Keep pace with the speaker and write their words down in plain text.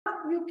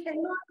you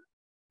cannot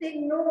say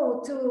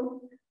no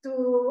to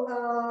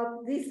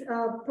this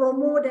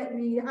promo that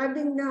we are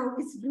having now.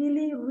 It's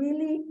really,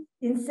 really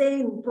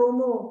insane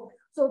promo.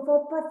 So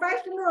for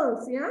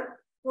professionals, yeah,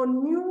 for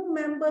new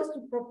members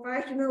to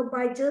professional,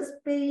 by just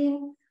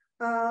paying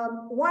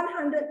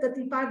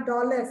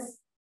 $135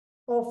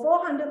 or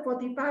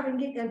 445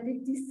 ringgit and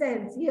 50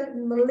 cents here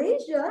in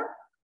Malaysia,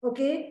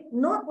 okay,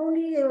 not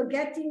only you're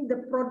getting the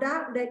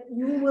product that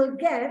you will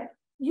get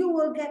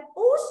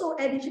also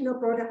additional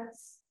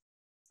products.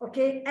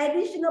 Okay,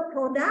 additional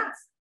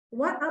products.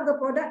 What are the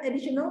product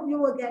additional? You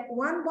will get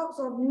 1 box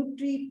of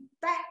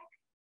Nutri-Tech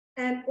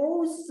and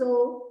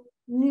also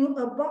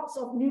a box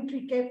of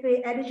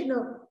Nutri-Cafe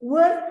additional.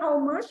 Worth how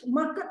much?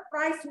 Market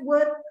price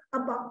worth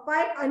about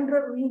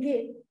 500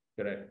 ringgit.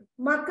 Correct.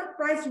 Market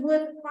price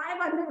worth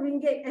 500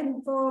 ringgit,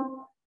 and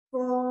for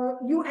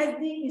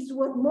USD is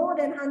worth more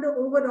than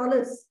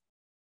 $100.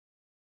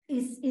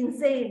 It's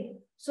insane.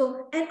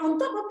 So, and on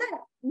top of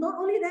that, not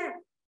only that,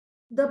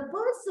 the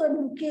person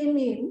who came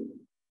in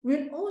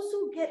will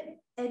also get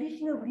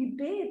additional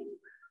rebate,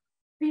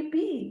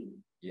 PP,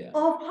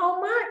 of how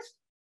much?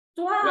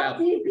 12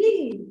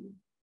 PP.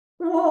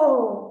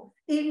 Whoa!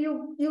 If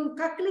you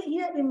calculate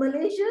here in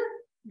Malaysia,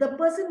 the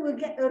person will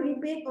get a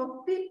rebate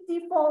of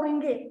 54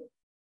 ringgit.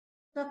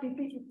 12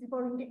 PP,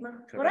 54 ringgit,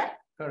 correct?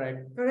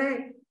 Correct.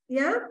 Correct.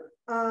 Yeah.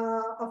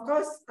 Of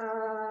course,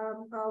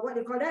 what do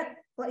you call that?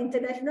 For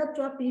international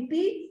 12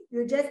 PP,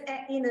 you just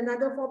add in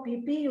another 4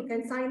 PP. You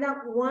can sign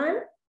up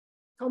 1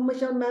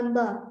 commercial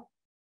member.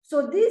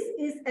 So this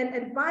is an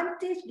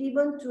advantage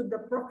given to the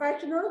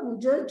professional who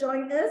just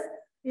joined us,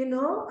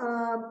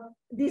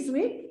 this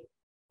week.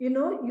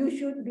 You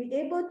should be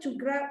able to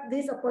grab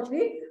this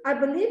opportunity. I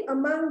believe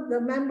among the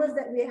members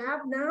that we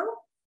have now,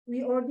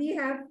 we already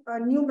have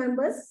new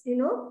members,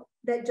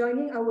 that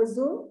joining our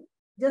Zoom.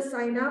 Just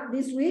sign up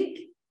this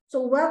week.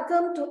 So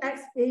welcome to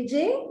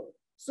X-Aging.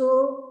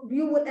 So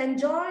you will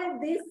enjoy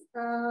these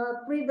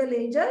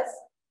privileges.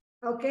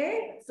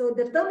 Okay. So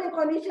the term and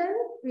condition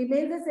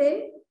remains the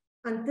same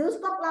until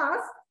stock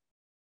lasts.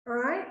 All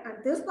right.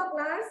 Until stock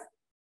lasts.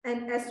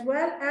 And as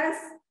well as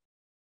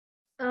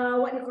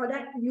what you call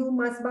that, you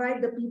must buy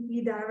the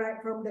PP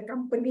direct from the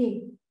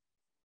company.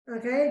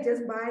 Okay,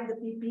 just buy the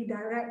PP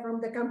direct from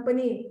the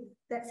company.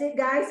 That's it,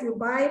 guys. You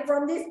buy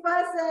from this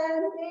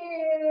person.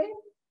 Hey,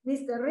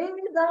 Mr.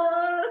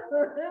 Rizal.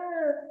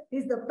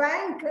 He's the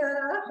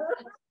banker.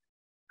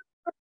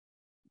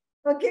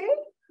 Okay,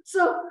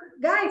 so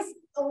guys,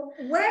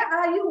 where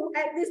are you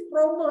at this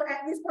promo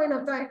at this point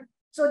of time?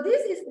 So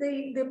this is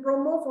the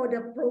promo for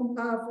the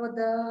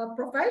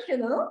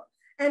professional,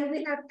 and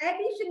we have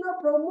additional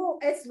promo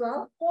as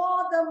well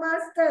for the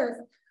masters.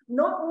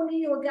 Not only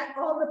you get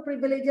all the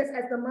privileges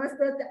as the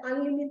masters, the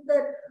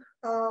unlimited,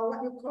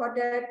 what you call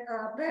that,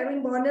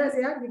 pairing bonus,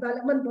 yeah,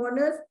 development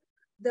bonus,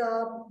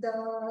 the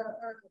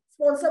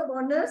sponsor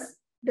bonus,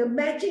 the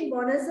matching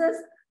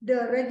bonuses,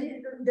 the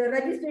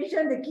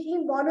registration, the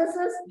key-in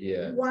bonuses.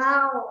 Yeah.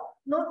 Wow.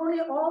 Not only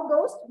all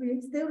those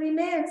still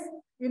remains.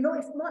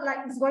 It's not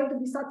like it's going to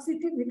be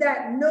substituted with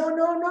that. No,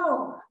 no,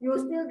 no. You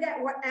still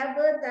get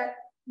whatever that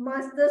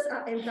masters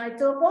are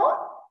entitled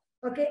for.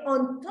 Okay.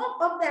 On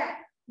top of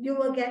that, you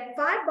will get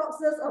 5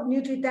 boxes of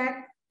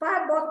Nutri-Tech,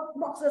 5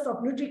 boxes of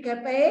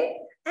Nutri-Cafe,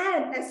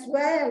 and as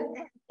well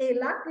a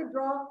lucky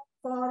draw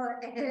for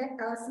a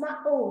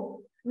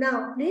smartphone.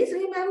 Now, please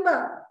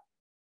remember,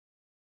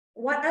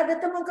 what are the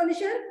terms and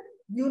conditions?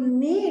 You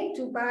need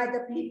to buy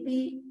the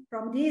PP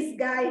from this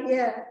guy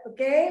here,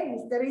 okay,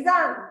 Mr.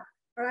 Rizal.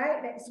 All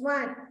right, that's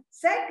one.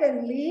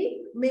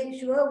 Secondly, make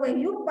sure when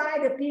you buy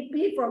the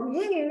PP from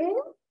him,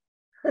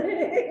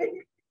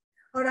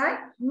 all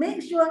right,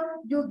 make sure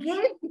you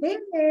give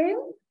him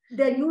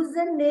the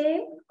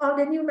username of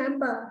the new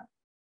member.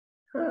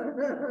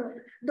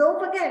 Don't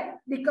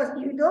forget, because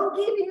if you don't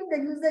give him the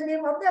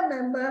username of the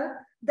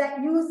member, the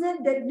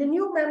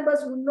new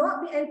members will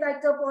not be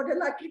entitled for the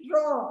lucky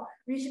draw,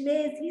 which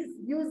means his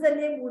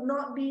username will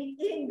not be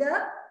in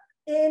the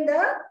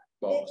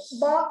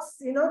box,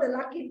 the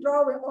lucky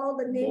draw where all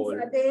the names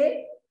are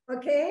there.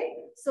 Okay,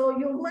 so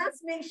you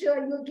must make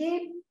sure you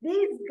give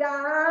this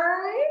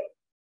guy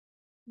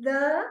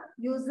the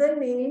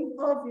username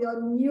of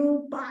your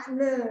new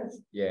partners.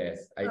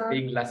 Yes, I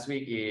think last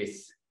week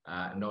is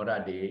Nora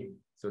Day,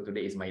 so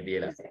today is my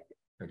day.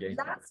 Okay.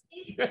 Last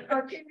week,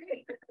 okay.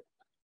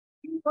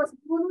 It was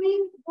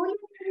bullying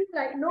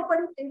like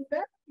nobody can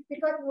tell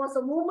because it was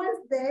a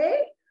Women's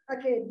Day.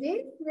 Okay,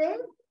 this day.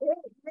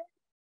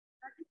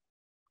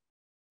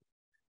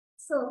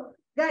 So,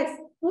 guys,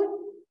 put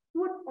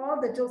all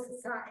the jokes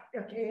aside.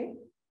 Okay,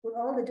 put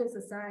all the jokes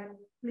aside.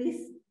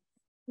 Please,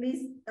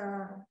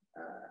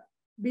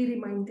 be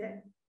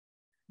reminded.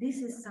 This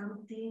is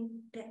something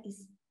that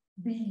is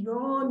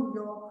beyond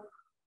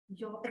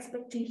your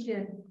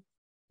expectation.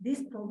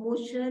 This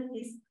promotion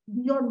is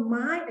beyond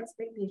my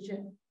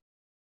expectation.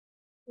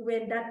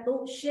 When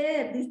Dato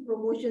shared this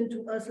promotion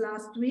to us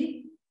last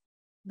week,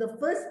 the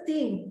first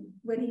thing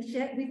when he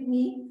shared with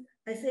me,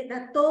 I said,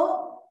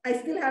 Dato, I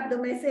still have the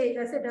message.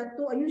 I said,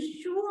 Dato, are you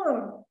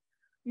sure?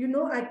 You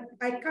know,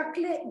 I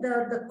calculate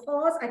the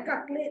cost, I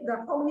calculate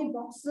the how many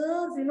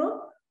boxes, you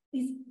know,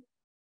 it's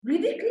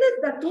ridiculous,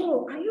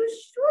 Dato. Are you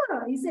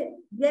sure? He said,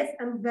 yes,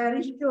 I'm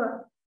very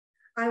sure.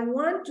 I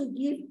want to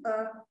give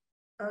a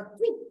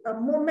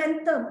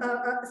momentum,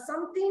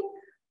 something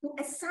to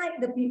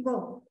excite the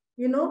people,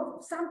 you know,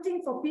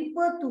 something for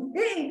people to,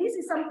 hey, this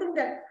is something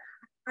that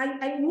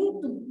I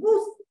need to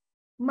boost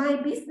my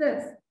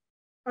business.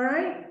 All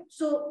right.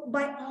 So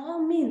by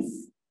all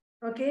means,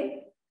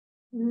 okay,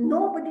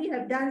 nobody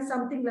have done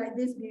something like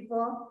this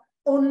before.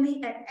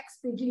 Only at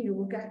XPG you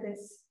will get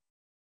this.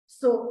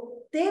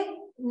 So take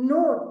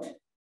note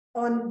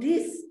on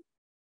this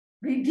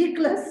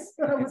ridiculous,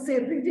 I would say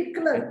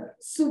ridiculous,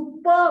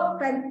 super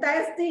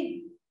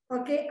fantastic,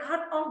 okay,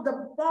 out of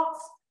the box,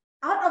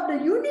 out of the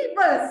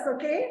universe,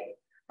 okay,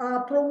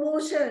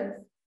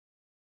 promotions.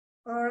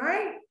 All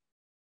right.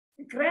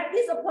 Grab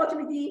this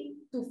opportunity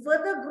to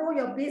further grow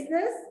your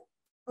business,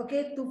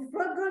 okay, to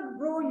further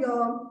grow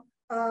your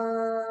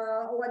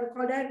what do you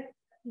call that,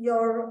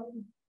 your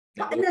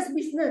partner's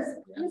business,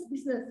 partner's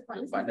business,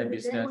 partner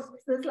business,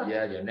 business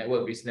yeah, your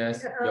network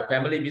business, your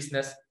family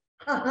business.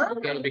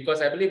 Okay,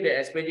 because I believe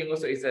that SPG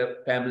also is a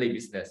family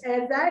business.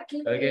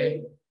 Exactly.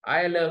 Okay,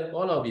 I love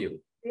all of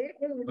you.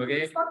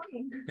 Okay.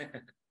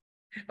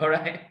 All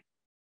right.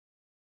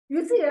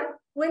 You see,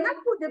 when I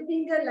put the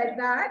finger like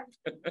that,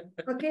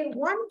 okay,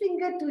 one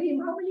finger to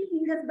him, how many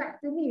fingers back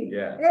to me?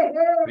 Yeah. Hey,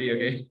 hey. Three,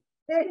 okay.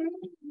 Hey,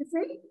 you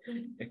see?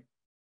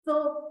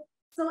 So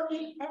at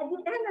the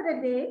end of the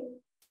day,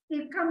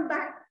 it come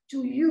back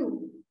to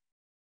you.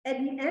 At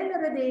the end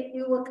of the day,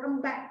 it will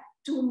come back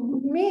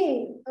to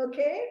me,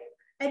 okay?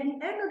 At the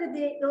end of the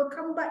day, it will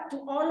come back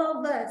to all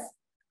of us.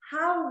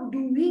 How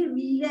do we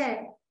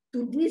react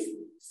to these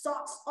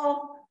sorts of,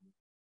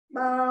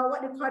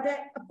 what do you call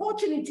that,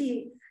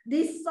 opportunity,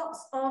 these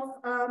sorts of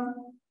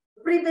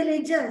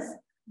privileges,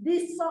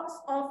 these sorts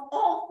of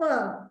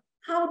offer?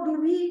 How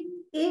do we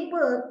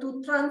able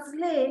to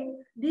translate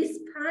this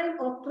kind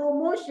of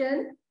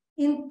promotion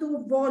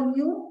into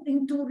volume,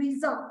 into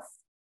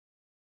results?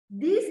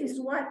 This is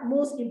what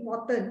most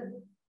important.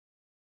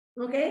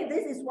 Okay,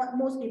 this is what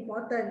most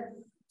important.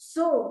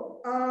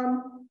 So,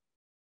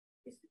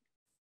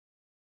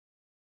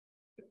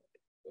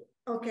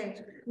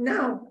 okay,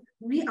 now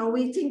we are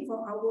waiting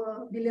for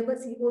our beloved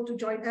CEO to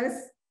join us.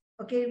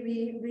 Okay,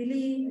 we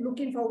really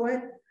looking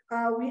forward.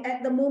 We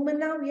at the moment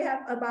now we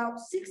have about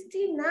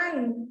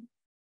 69.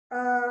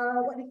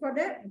 What do you call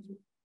that?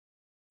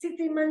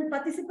 69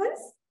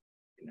 participants.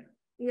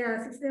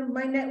 Yeah, 16.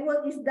 My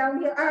network is down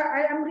here.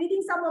 I am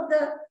reading some of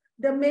the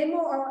memo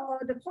or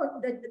the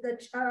what do you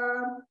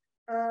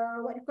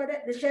call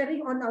that? The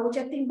sharing on our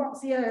chatting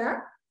box here.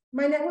 Yeah?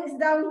 My network is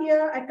down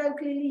here. I can't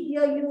clearly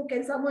hear you.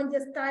 Can someone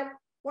just type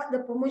what the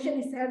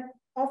promotion is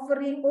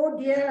offering? Oh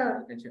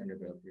dear.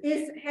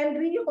 Is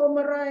Henry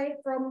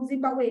Omarai from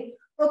Zimbabwe.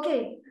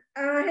 Okay,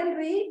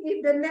 Henry,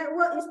 if the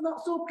network is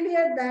not so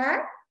clear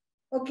there,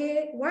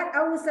 okay, what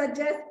I would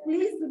suggest,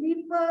 please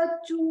refer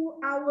to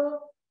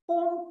our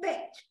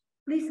homepage.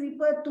 Please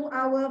refer to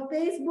our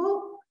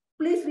Facebook.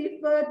 Please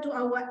refer to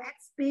our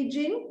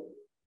XPaging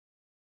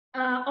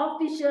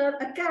official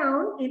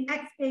account in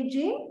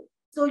XPaging.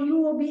 So you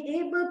will be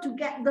able to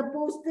get the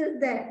posters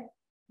there.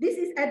 This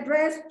is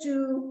addressed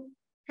to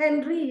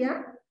Henry,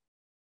 yeah?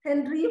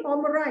 Henry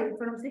Omarai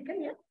from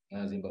Zimbabwe.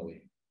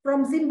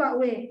 From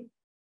Zimbabwe.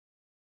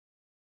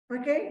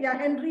 Okay, yeah,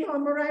 Henry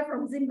Omarai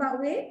from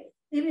Zimbabwe.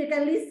 If you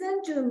can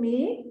listen to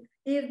me,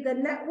 if the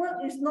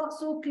network is not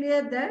so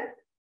clear there,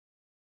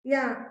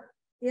 yeah.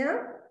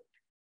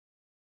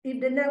 If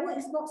the network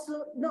is not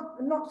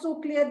so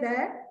clear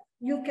there,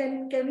 you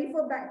can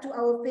refer back to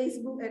our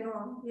Facebook and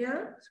all.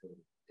 Yeah.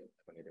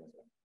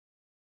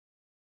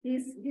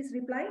 He's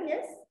replying,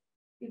 yes.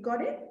 You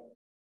got it?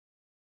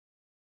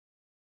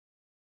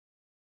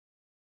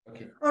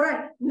 Okay. All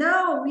right.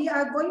 Now we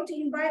are going to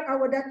invite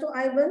our Dato'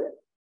 Ivan.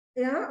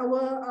 Yeah,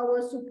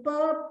 our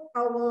superb,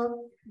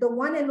 the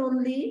one and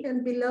only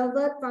and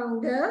beloved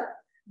founder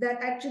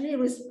that actually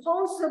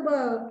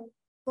responsible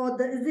for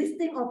the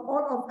existing of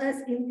all of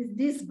us in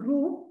this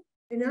group.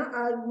 You know,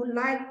 I would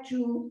like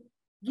to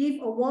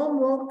give a warm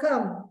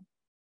welcome.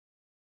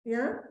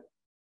 Yeah,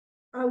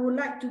 I would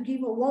like to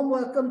give a warm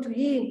welcome to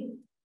him.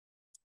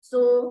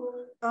 So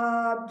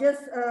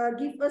just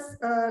give us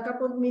a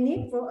couple of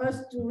minutes for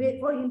us to wait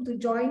for him to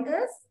join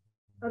us.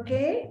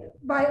 Okay.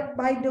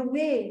 By the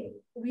way,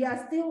 we are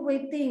still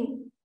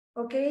waiting,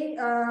 okay,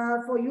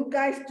 for you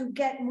guys to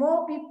get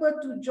more people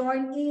to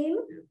join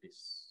in.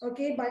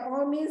 Okay, by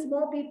all means,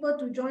 more people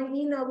to join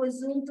in our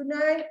Zoom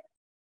tonight.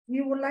 We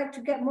would like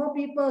to get more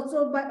people.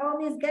 So by all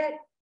means, get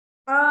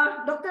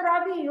Dr.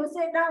 Ravi, you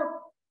said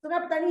now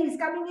Sungai Petani is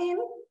coming in,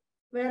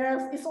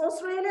 whereas is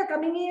Australia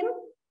coming in?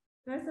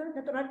 Yes, sir.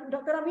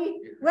 Dr.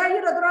 Ravi, where are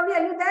you, Dr. Ravi?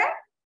 Are you there?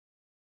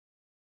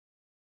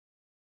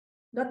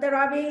 Dr.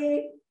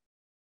 Ravi.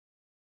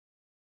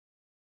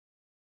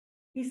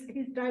 He's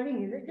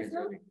driving, is it? He's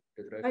driving.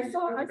 I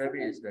saw. Ravi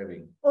is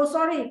driving. Oh,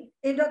 sorry.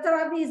 If Dr.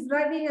 Ravi is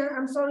driving,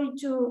 I'm sorry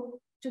to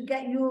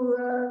get you.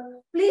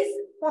 Please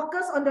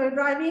focus on the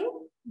driving.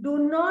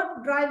 Do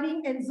not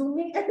driving and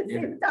zooming at the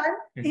same time.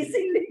 It's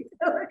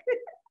illegal.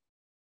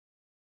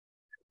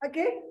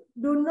 Okay,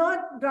 do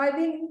not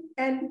driving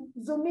and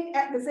zooming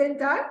at the same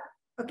time.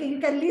 Okay, you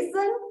can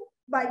listen,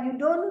 but you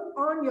don't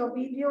on your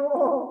video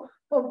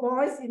or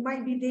voice. It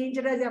might be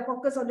dangerous. Yeah,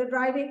 focus on the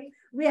driving.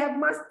 We have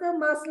Master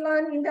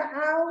Maslan in the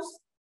house.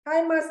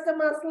 Hi, Master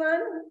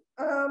Maslan.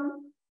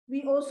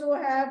 We also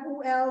have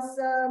who else?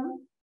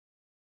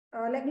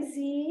 Let me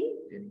see.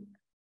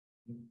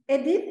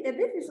 Edith.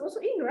 Edith is also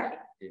in, right?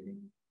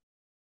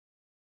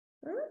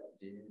 Huh?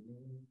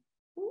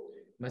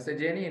 Master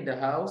Jenny in the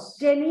house.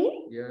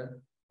 Jenny? Yeah.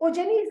 Oh,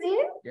 Jenny is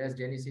in? Yes,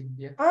 Jenny's in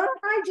here.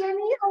 Hi,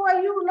 Jenny. How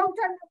are you? Long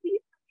time no see.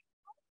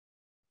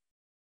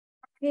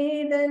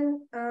 Okay,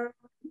 then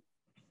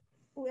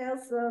who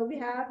else we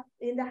have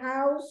in the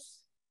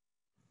house?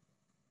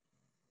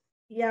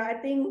 Yeah, I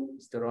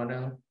think Mr.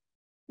 Ronald.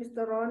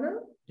 Mr.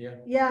 Ronald. Yeah.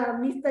 Yeah,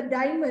 Mr.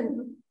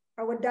 Diamond.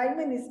 Our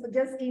Diamond is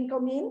just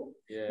incoming.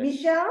 Yeah.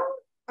 Michelle.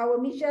 Our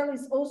Michelle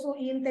is also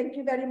in. Thank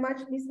you very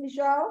much, Miss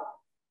Michelle.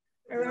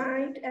 All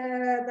right.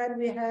 Then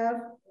we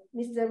have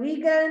Mr.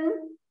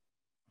 Regan,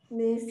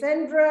 Miss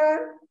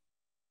Sandra.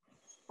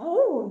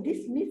 Oh,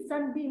 this Miss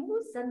Sunbeam.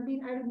 Who's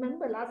Sunbeam? I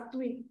remember last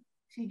week.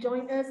 She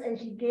joined us and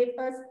she gave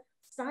us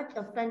such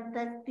a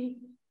fantastic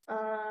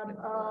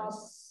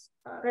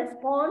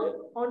response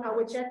on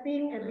our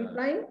chatting and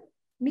replying.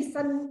 Miss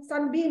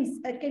Sunbeams,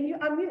 can you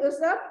unmute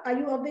yourself? Are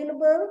you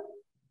available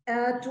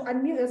to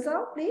unmute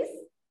yourself, please?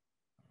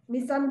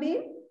 Miss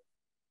Sunbeam?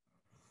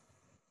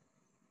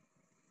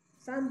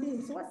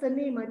 Sunbeams, what's her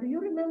name? Do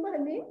you remember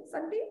her name?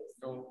 Sunbeams?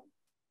 No.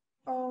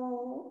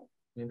 Oh.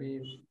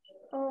 Maybe.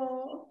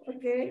 Oh,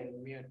 okay.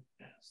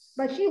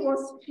 But she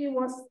was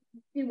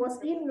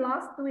in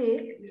last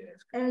week, yes.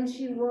 And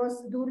she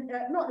was doing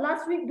not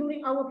last week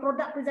during our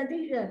product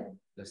presentation.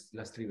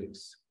 Last 3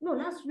 weeks. No,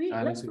 last week,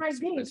 last last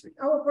Friday, week.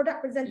 our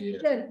product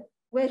presentation,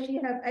 where she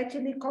have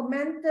actually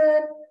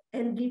commented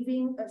and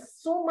giving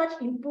so much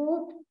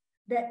input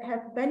that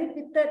have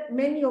benefited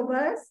many of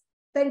us.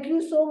 Thank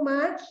you so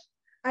much.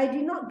 I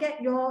did not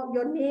get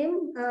your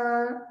name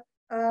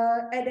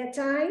at that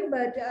time,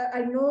 but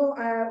I know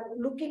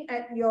looking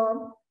at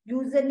your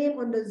username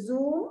on the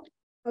Zoom,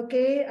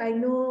 okay, I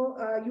know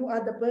you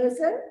are the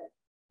person,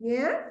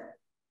 yeah.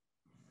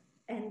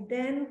 And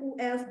then who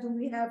else do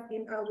we have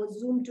in our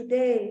Zoom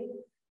today?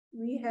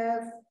 We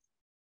have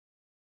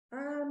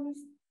Mr.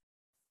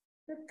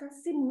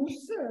 Kasim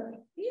Musa,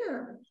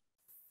 yeah.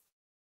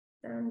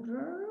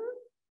 Sandra,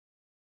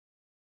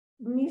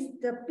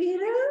 Mr.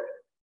 Peter.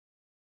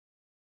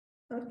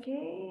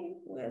 Okay,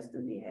 who else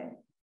do we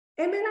have?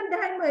 MLM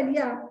Diamond,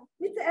 yeah.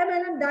 Mr.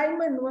 MLM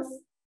Diamond was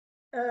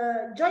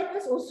joined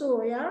us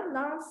also, yeah,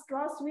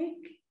 last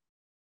week.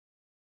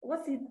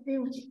 What's his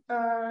name?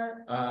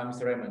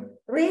 Mr. Raymond.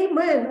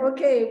 Raymond,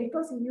 okay,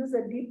 because he used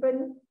a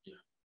different. Yeah.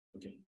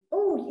 Okay.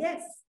 Oh,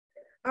 yes.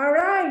 All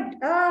right.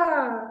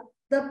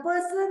 The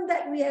person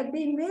that we have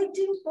been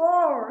waiting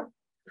for.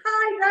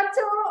 Hi,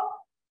 Dato.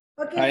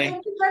 Okay, Hi.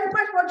 thank you very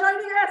much for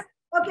joining us.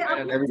 Okay,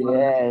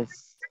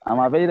 Yes, I'm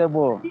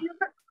available.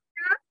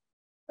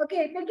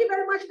 okay, thank you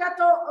very much,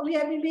 Dato. We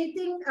have been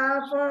waiting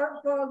for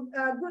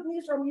good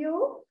news from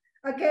you.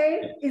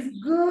 Okay,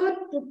 it's good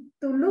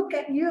to look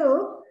at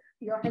you,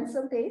 your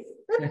handsome face.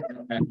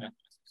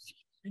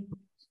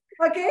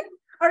 Okay,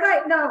 all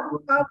right. Now,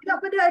 without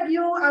further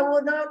ado, I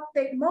will not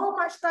take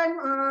much time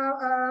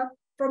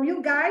from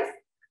you guys.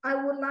 I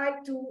would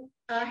like to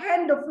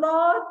hand the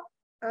floor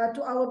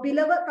to our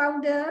beloved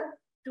founder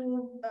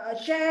to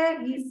share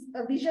his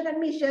vision and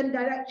mission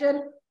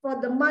direction for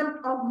the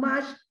month of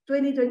March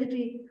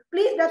 2023.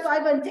 Please, Dr.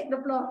 Ivan, take the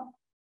floor.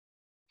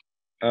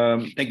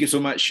 Thank you so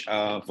much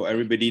for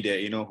everybody that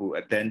who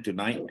attend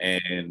tonight,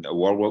 and a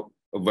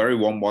very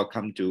warm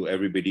welcome to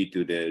everybody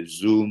to the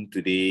Zoom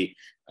today,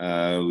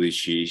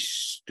 which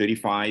is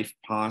 35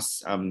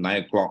 past 9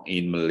 o'clock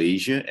in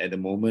Malaysia at the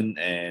moment.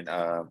 And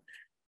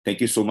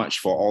thank you so much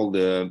for all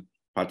the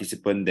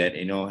participants that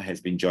has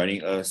been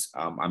joining us.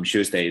 I'm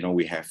sure that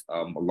we have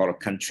a lot of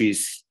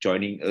countries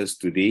joining us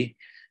today.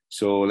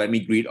 So let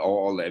me greet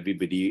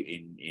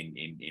everybody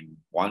in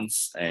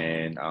once.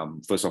 And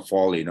first of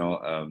all,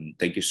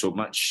 thank you so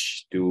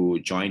much to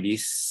join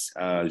this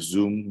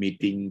Zoom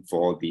meeting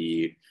for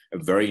a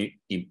very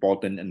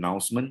important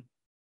announcement.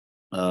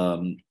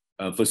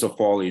 First of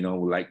all, we'd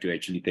like to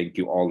actually thank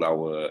you all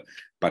our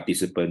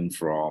participants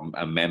from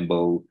a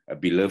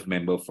beloved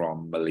member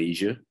from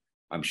Malaysia.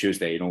 I'm sure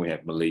that we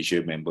have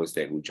Malaysia members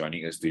that will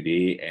joining us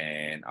today,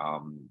 and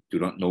do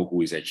not know who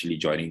is actually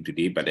joining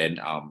today. But then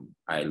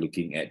I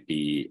looking at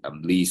the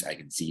list, I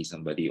can see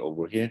somebody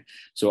over here.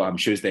 So I'm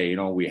sure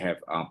that we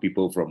have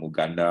people from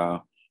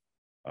Uganda.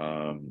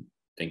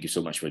 Thank you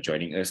so much for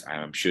joining us.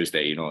 I'm sure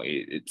that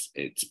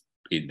it's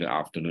in the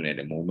afternoon at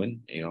the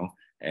moment.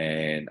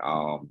 And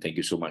thank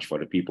you so much for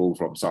the people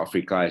from South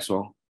Africa as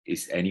well.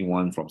 Is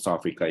anyone from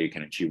South Africa? You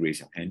can actually raise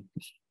your hand.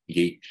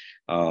 Okay.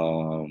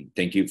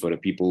 Thank you for the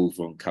people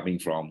coming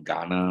from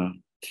Ghana,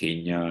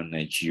 Kenya,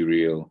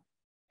 Nigeria,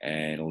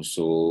 and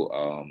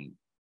also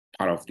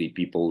part of the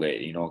people that,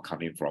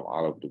 coming from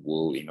all over the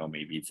world,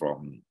 maybe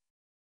from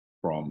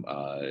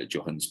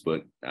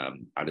Johannesburg,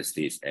 other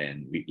states,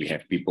 and we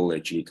have people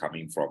actually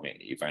coming from,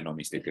 if I'm not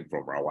mistaken,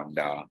 from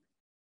Rwanda,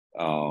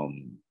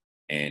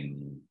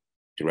 and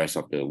the rest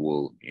of the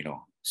world,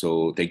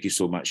 So thank you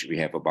so much. We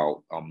have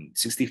about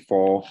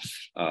 64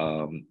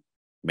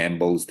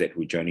 members that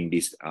were joining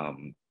this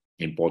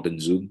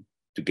important Zoom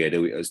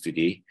together with us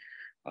today.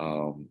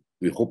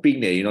 We're hoping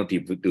that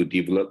to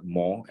develop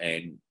more,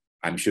 and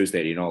I'm sure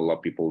that a lot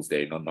of people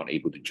that not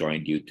able to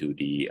join due to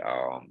the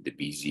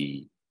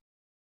busy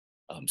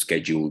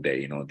schedule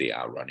that they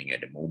are running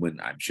at the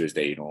moment. I'm sure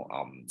that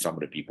some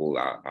of the people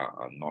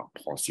are not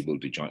possible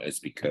to join us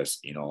because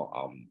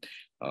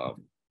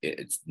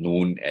it's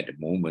known at the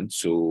moment.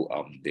 So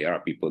there are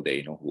people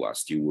that who are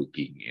still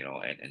working,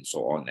 and so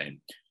on.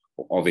 And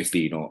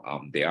obviously,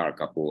 there are a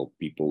couple of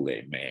people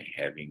that may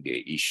having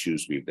the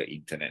issues with the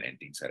internet and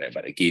things like that.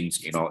 But again,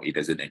 it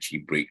doesn't actually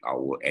break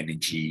our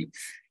energy.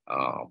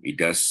 It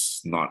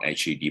does not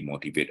actually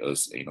demotivate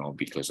us,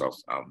 because of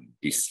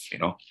this,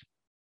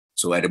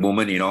 So at the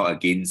moment,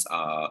 again,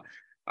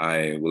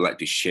 I would like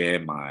to share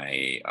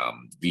my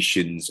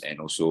visions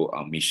and also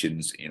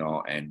missions,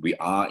 and we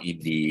are in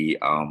the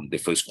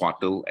first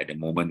quarter at the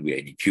moment. We're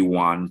in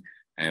Q1,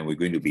 and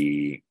we're going to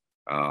be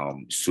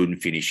soon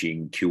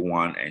finishing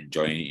Q1 and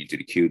joining into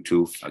the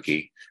Q2.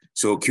 Okay,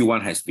 so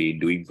Q1 has been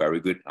doing very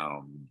good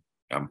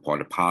for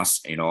the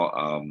past,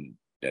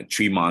 the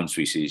 3 months,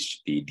 which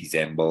is the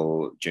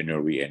December,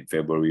 January, and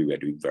February. We're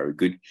doing very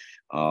good.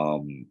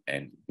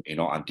 And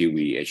until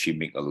we actually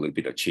make a little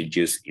bit of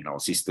changes in our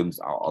systems,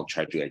 I'll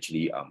try to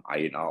actually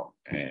iron out.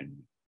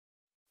 And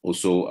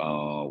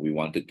also we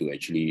wanted to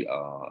actually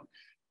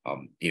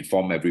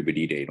inform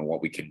everybody that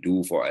what we can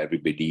do for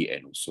everybody,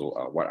 and also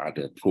what are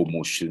the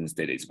promotions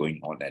that is going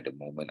on at the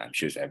moment. I'm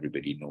sure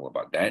everybody know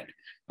about that.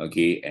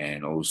 Okay,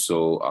 and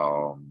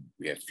also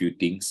we have few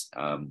things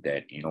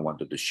that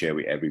wanted to share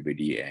with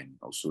everybody, and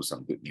also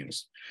some good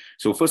news.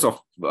 So first of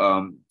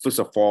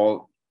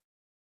all,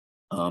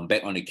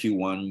 back on the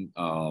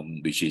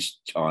Q1, which is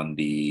on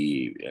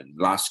the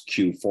last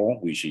Q4,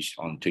 which is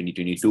on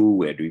 2022,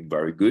 we're doing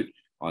very good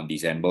on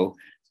December,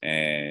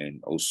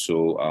 and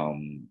also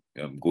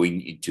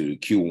going into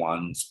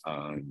Q1s,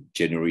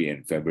 January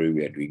and February,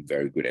 we are doing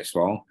very good as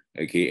well.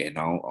 Okay, and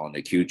now on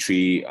the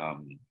Q3,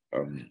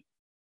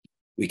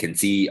 we can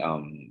see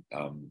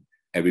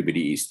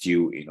everybody is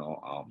still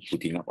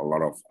putting up a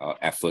lot of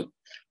effort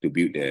to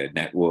build the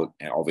network.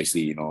 And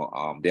obviously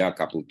there are a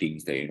couple of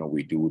things that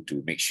we do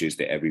to make sure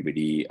that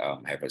everybody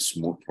have a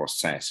smooth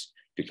process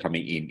to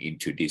coming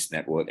into this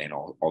network, and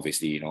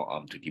obviously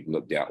to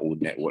develop their own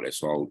network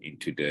as well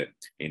into the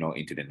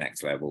into the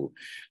next level.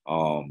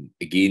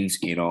 Again,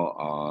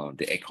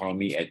 the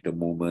economy at the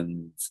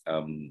moment,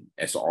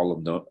 as all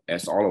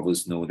of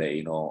us know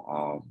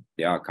that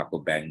there are a couple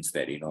of banks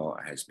that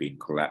has been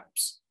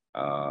collapsed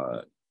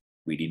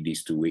within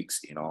these 2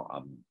 weeks.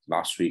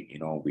 Last week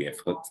we have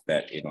heard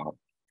that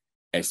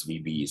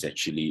SVB is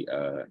actually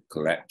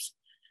collapsed,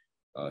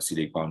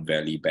 Silicon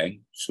Valley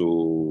Bank.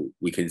 So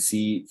we can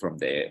see from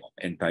the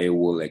entire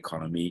world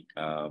economy,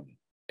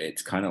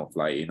 it's kind of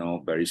like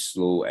very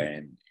slow,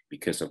 and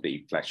because of the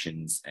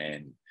inflations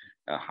and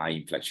high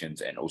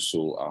inflations, and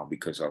also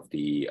because of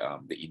the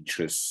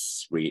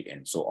interest rate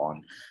and so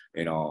on,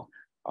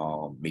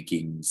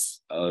 making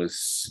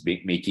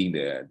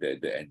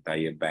the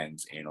entire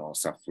banks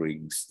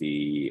suffering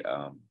the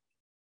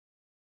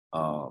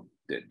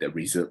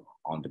reserve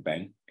on the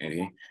bank.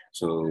 Okay,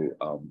 so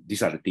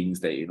these are the things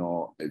that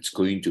it's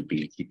going to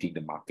be hitting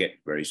the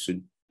market very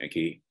soon.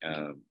 Okay,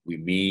 we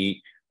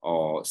may,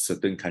 or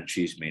certain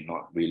countries may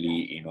not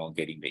really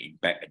getting the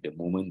impact at the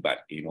moment,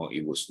 but it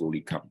will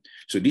slowly come.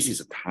 So this is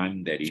a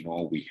time that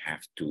we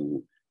have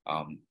to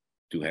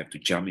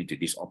jump into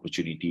this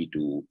opportunity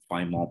to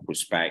find more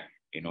prospect,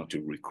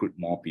 to recruit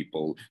more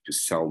people to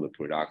sell the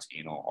products,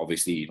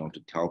 obviously,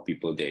 to tell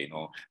people that,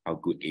 how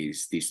good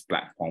is this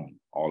platform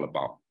all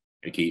about.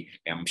 Okay,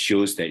 I'm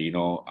sure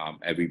that,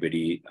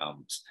 everybody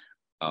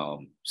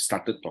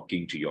started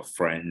talking to your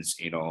friends,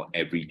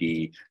 every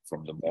day,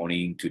 from the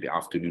morning to the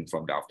afternoon,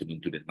 from the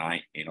afternoon to the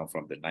night,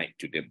 from the night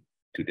to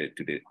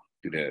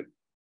the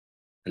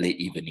late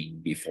evening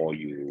before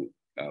you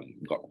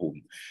got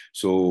home.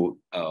 So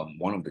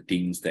one of the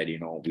things that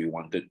we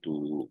wanted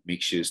to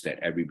make sure that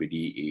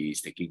everybody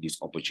is taking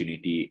this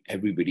opportunity.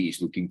 Everybody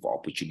is looking for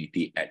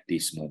opportunity at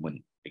this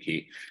moment.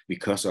 Okay,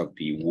 because of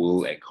the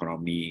world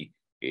economy,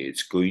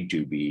 it's going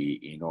to be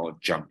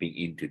jumping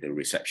into the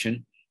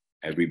recession.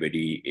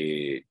 Everybody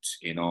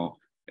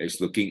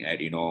is looking at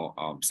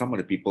some of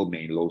the people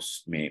may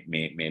lose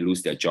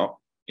their job.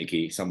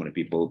 Okay, some of the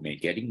people may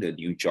getting the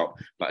new job,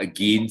 but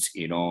again,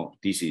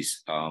 this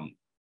is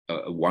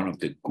one of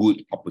the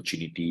good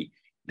opportunity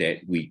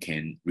that we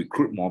can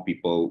recruit more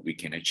people. We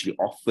can actually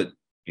offer,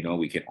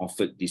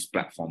 this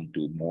platform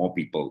to more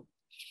people.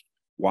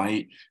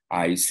 Why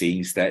I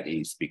saying that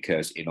is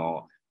because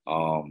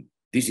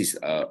this is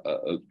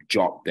a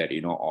job that,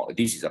 you know, or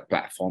this is a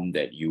platform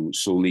that you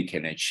solely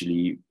can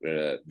actually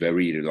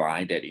very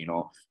rely that, you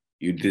know,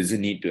 you doesn't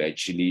need to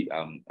actually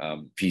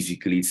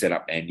physically set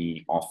up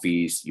any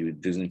office. You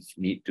doesn't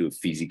need to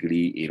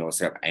physically, you know,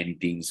 set up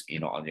anything, you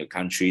know, on your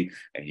country,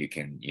 and you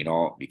can, you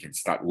know, you can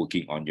start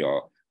working on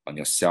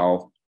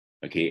yourself,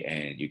 okay,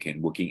 and you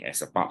can working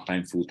as a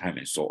part-time, full-time,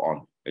 and so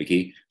on.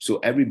 Okay, so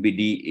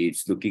everybody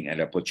is looking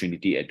at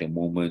opportunity at the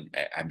moment.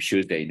 I'm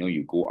sure that, you know,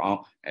 you go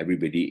out,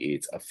 everybody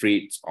is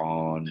afraid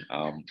on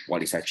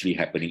what is actually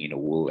happening in the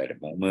world at the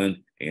moment.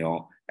 You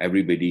know,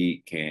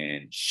 everybody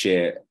can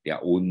share their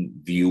own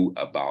view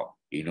about,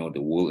 you know,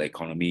 the world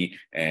economy,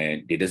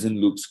 and it doesn't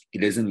look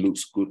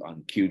good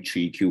on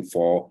Q3,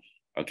 Q4,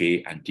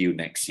 okay, until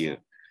next year.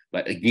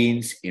 But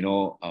again, you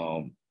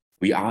know,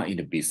 we are in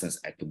the business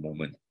at the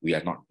moment. We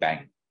are not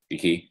bank,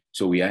 okay?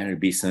 So we are in a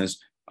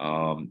business,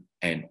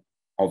 and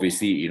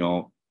obviously, you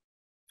know,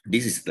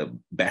 this is the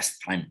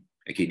best time.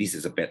 Okay, this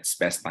is the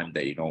best time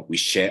that, you know, we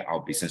share our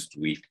business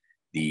with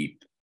the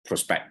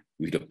prospect,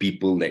 with the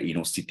people that, you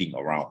know, sitting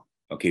around.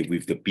 Okay,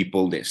 with the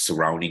people that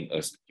surrounding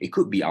us. It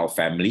could be our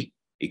family,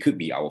 it could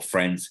be our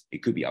friends,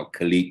 it could be our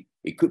colleague,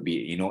 it could be,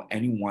 you know,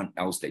 anyone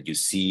else that you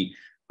see.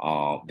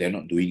 They're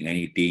not doing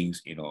anything.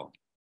 You know,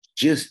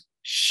 just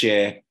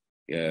share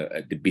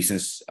the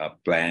business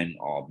plan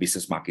or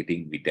business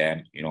marketing with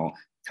them. You know,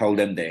 tell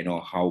them that, you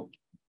know,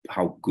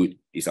 how good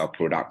is our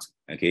product,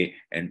 okay?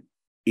 And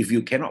if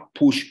you cannot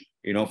push,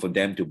 you know, for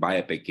them to buy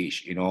a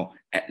package, you know,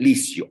 at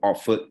least you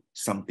offer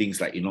some things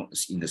like, you know,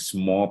 in a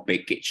small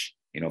package,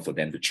 you know, for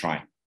them to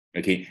try,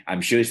 okay? I'm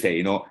sure that,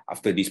 you know,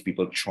 after these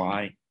people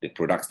try the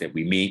products that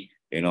we make,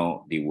 you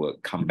know, they will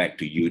come back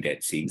to you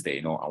that saying that,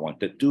 you know, I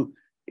wanted to,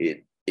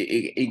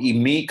 it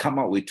may come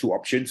out with two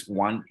options.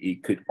 One,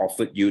 it could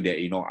offer you that,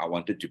 you know, I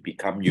wanted to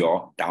become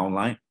your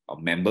downline or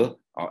member.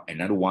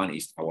 Another one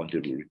is I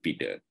wanted to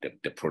repeat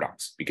the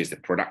products, because the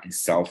product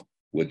itself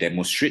will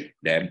demonstrate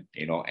them,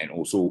 you know, and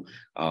also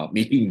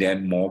making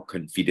them more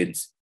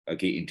confidence,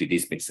 okay, into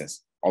this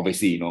business.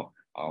 Obviously, you know,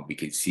 we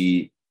can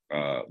see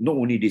not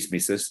only this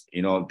business,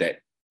 you know, that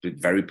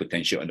very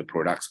potential on the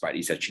products, but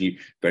it's actually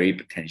very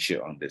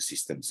potential on the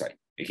system side.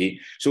 Okay,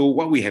 so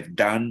what we have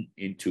done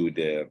into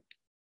the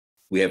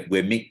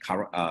we made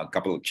a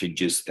couple of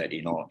changes that,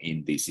 you know,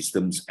 in the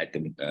systems at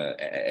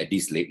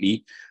this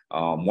lately.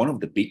 One of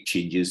the big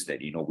changes that,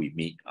 you know, we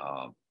made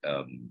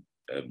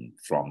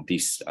from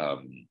this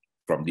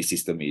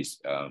system is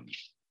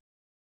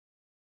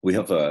we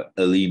have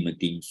early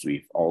meetings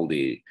with all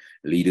the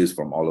leaders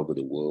from all over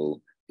the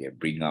world. They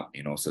bring up,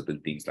 you know,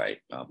 certain things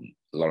like a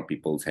lot of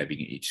people's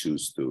having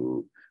issues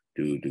to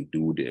do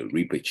the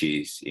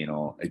repurchase, you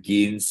know,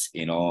 against,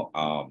 you know,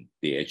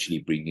 they actually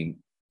bringing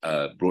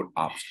brought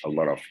up a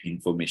lot of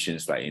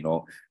informations like, you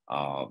know,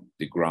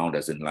 the ground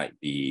doesn't like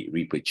the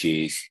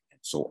repurchase and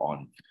so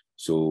on.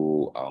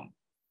 So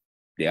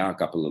there are a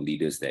couple of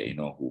leaders that, you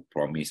know, who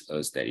promise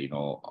us that, you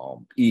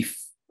know, if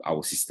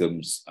our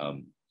systems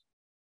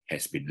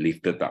has been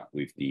lifted up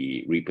with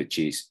the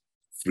repurchase,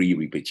 free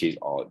repurchase,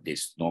 or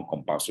there's no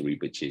compulsory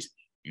repurchase,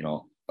 you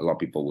know, a lot of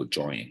people will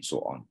join and so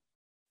on.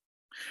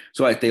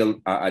 So I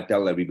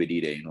tell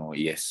everybody that, you know,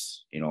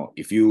 yes, you know,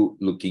 if you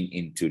looking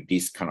into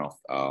this kind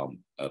of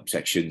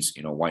sections,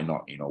 you know, why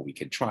not, you know, we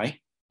can try,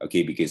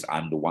 okay, because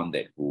I'm the one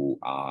that who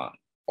are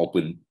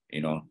open,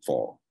 you know,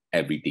 for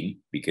everything,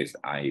 because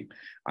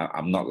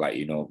I'm not like,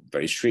 you know,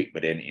 very strict,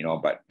 but then, you know,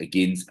 but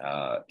again,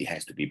 it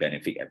has to be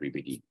benefit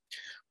everybody.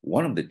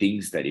 One of the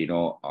things that, you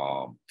know,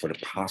 for the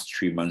past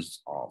 3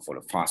 months or for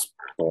the past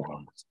 4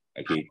 months,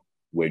 okay,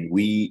 when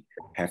we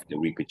have the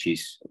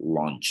repurchase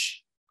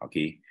launch,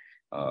 okay,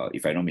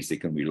 if I'm not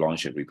mistaken, we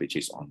launched a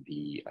repurchase on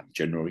the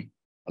January.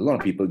 A lot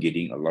of people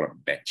getting a lot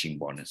of batching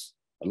bonus.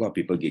 A lot of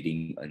people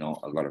getting, you know,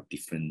 a lot of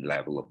different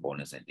level of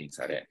bonus and things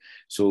like that.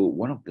 So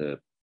one of the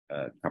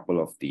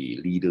couple of the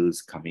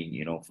leaders coming,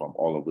 you know, from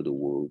all over the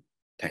world,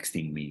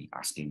 texting me,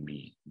 asking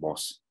me,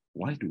 boss,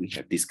 why do we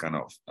have this kind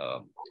of,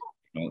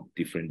 you know,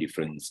 different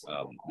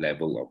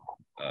level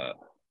of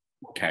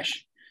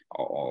cash,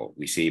 or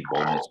we say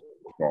bonus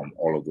from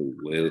all over the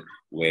world,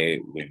 where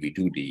when we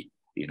do the,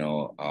 you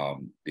know,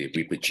 the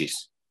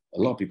repurchase, a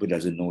lot of people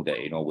doesn't know that,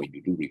 you know, when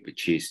you do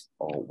repurchase,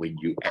 or when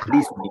you at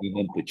least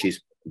minimum purchase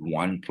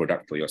one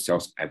product for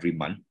yourselves every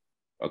month,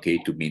 okay,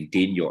 to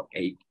maintain your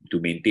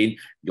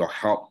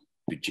health,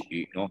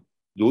 you know,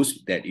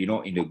 those that, you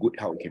know, in the good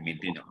health can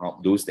maintain the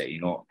health. Those that,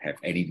 you know, have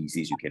any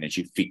disease, you can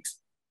actually fix.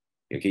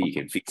 Okay, you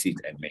can fix it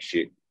and make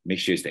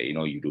sure that, you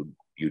know,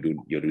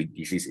 your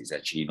disease is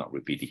actually not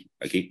repeating.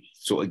 Okay,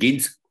 so again,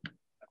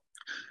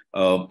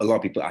 a lot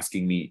of people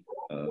asking me,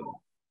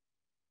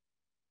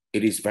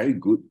 it is very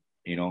good,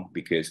 you know,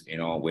 because, you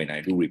know, when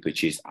I do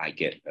repurchase, I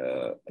get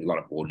a lot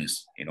of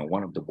bonus. You know,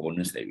 one of the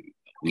bonus that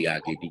we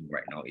are getting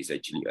right now is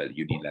actually a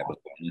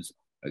uni-level bonus.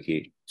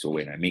 Okay, so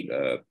when I make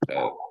a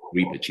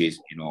repurchase,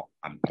 you know,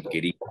 I'm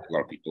getting a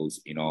lot of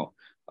people's, you know,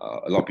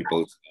 a lot of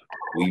people's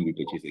doing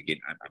repurchase again.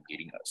 I'm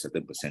getting a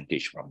certain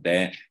percentage from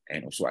there,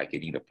 and also I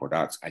getting the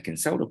products. I can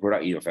sell the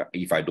product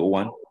if I don't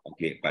want. Okay.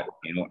 okay, but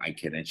I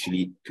can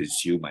actually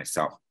consume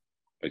myself,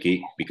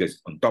 okay,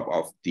 because on top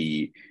of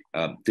the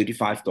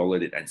 $35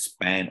 that I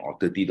spend or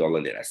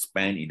 $30 that I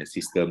spend in the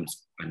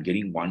systems, I'm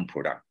getting one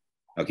product,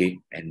 okay,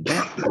 and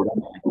that product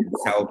I can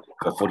sell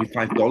for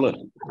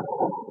 $45.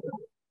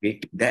 Okay,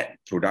 that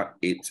product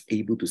it's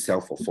able to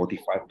sell for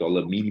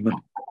 $45 minimum,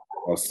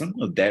 or some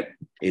of that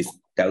is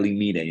telling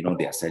me that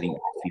they are selling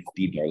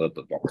 $50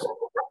 per box.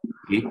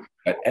 Okay,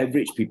 but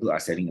average people are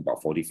selling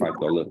about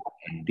 $45,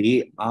 and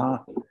they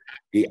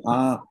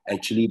are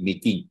actually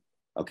making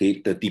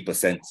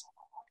 30%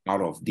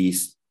 out of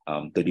these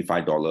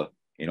 $35.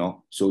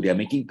 So they are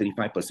making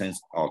 35%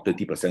 or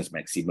 30%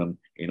 maximum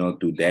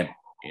to them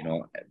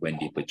when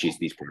they purchase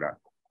this product.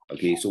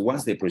 Okay, so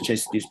once they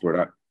purchase this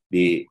product,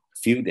 they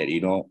feel that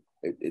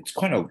it's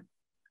kind of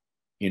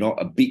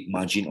a big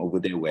margin over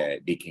there where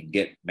they can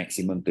get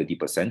maximum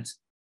 30%.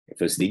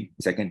 First thing.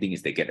 Second thing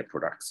is they get the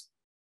products.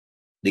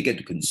 They get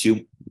to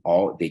consume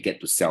or they get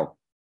to sell.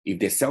 If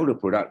they sell the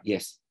product,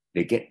 yes,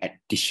 they get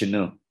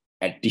additionally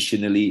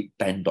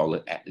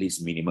 $10 at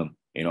least minimum,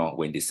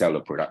 when they sell the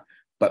product.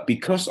 But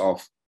because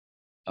of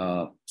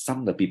some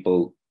of the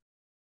people,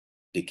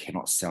 they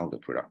cannot sell the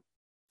product.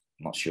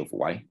 I'm not sure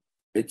why.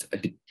 It's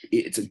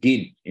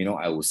again,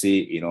 I would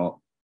say,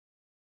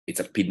 it's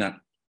a peanut.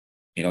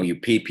 You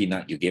pay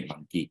peanut, you get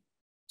monkey.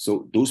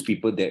 So those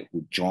people that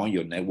would join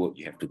your network,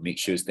 you have to make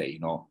sure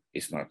that,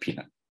 it's not a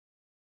peanut.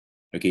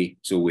 Okay,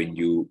 so when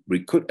you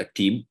recruit a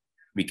team,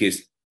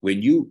 because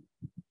when you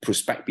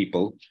prospect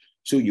people,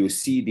 so you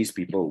see these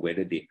people,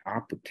 whether they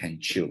are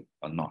potential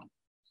or not.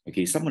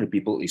 Okay, some of the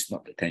people is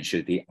not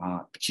potential. They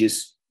are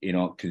just,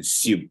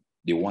 consume.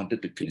 They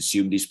wanted to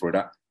consume this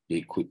product.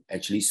 They could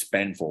actually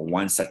spend for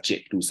 1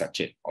 sachet, 2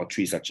 sachet, or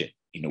 3 sachet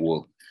in the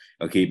world.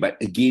 Okay,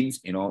 but again,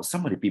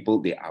 some of the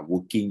people, they are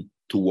working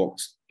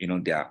towards,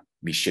 their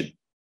mission.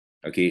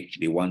 Okay,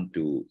 they want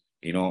to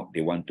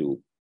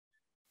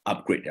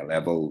upgrade their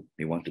level.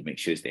 They want to make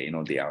sure that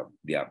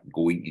they are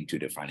going into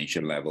the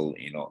financial level,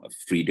 a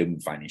freedom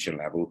financial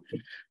level.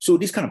 So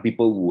these kind of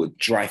people would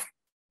drive.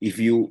 If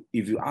you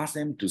ask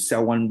them to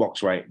sell 1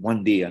 box, right,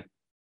 one day,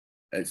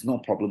 it's no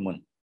problem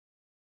one.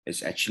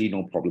 It's actually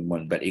no problem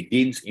one. But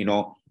again,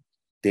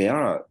 there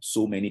are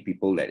so many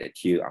people that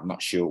adhere. I'm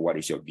not sure what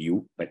is your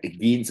view, but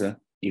again,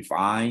 if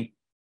I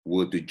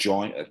were to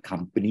join a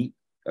company,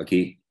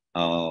 okay,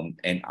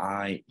 and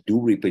I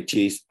do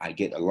repurchase, I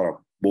get a lot of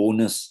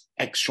bonus,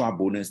 extra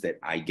bonus that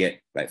I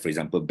get, like for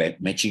example,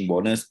 matching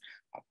bonus.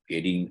 I'm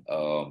getting,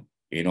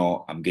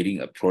 I'm getting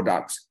a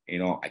product.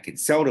 I can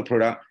sell the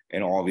product,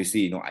 and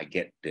obviously, I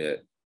get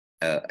the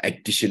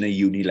additional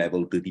uni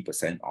level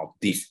 30% of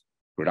these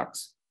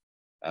products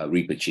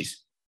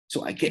repurchase.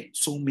 So I get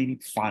so many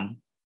fun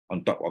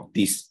on top of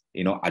this.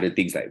 Other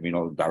things like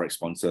direct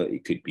sponsor.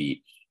 It could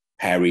be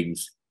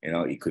pairings.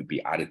 It could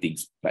be other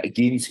things. But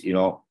again,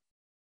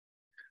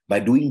 by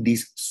doing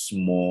these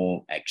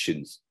small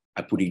actions,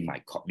 I put in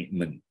my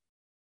commitment.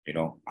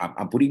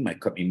 I'm putting my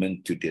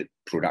commitment to the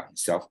product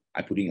itself.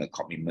 I'm putting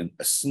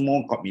a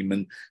small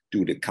commitment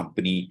to the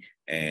company,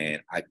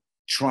 and I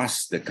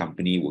trust the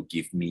company will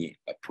give me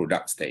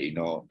products that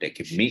they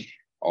can make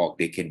or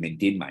they can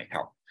maintain my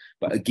health.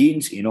 But again,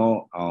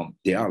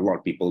 there are a lot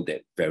of people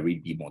that very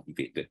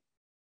demotivated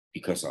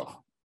because of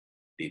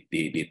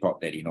they thought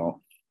that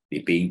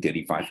they're paying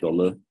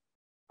 $35.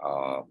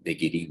 They're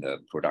getting the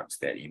products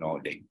that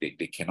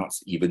they cannot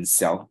even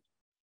sell,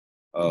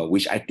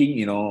 which I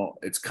think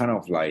it's kind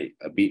of like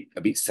a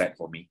bit sad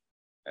for me.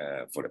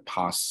 For the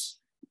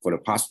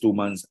past 2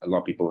 months, a lot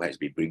of people has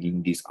been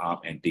bringing this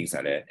up and things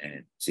like that,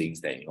 and saying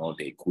that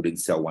they couldn't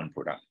sell 1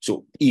 product.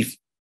 So if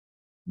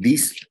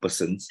these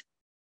persons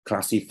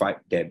classified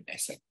them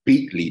as a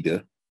big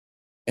leader,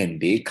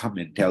 and they come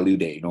and tell you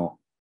that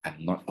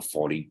I'm not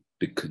affording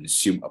to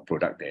consume a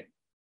product that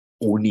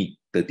only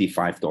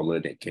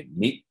 $35 that can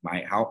make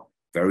my health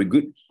very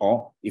good,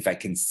 or if I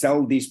can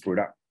sell this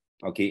product,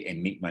 okay,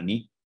 and make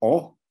money,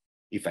 or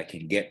if I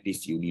can get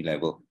this uni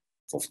level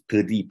for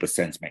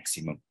 30%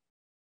 maximum.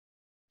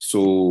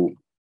 So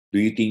do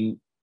you think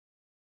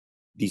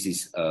this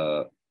is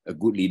a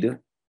good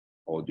leader,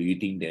 or do you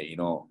think that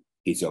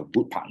he's a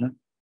good partner?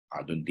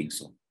 I don't think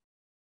so.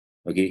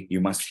 Okay, you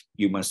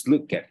must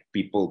look at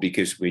people,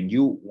 because when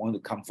you want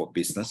to come for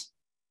business,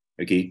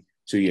 okay,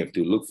 so you have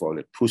to look for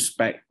the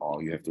prospect,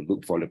 or you have to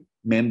look for the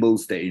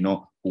members that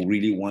who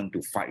really want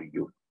to fight with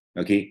you,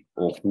 okay,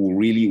 or who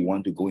really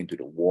want to go into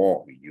the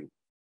war with you.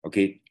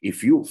 Okay,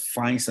 if you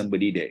find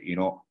somebody that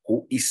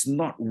who is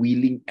not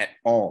willing at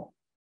all,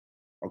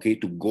 okay,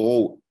 to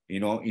go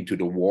into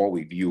the war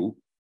with you,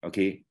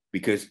 okay,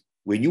 because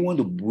when you want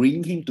to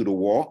bring him to the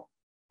war,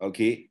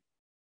 okay,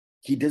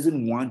 he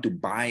doesn't want to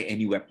buy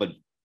any weapon.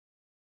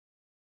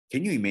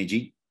 Can you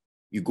imagine?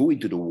 You go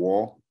into the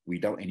war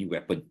without any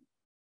weapon.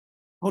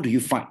 How do you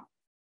fight?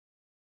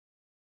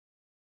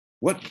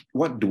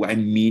 What do I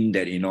mean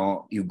that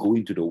you go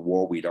into the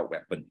war without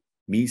weapon?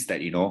 Means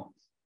that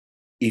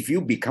if you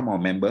become our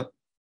member,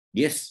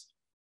 yes,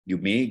 you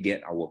may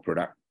get our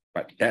product,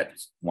 but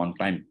that's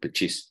one-time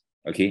purchase.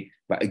 Okay,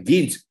 but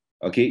again,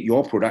 okay,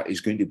 your product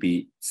is going to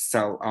be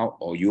sell out,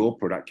 or your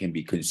product can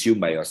be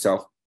consumed by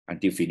yourself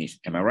until finished.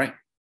 Am I right?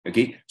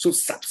 Okay, so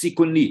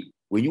subsequently,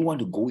 when you want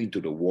to go into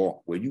the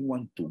war, when you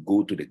want to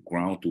go to the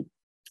ground to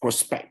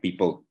prospect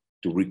people,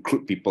 to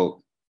recruit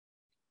people,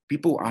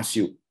 people ask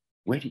you,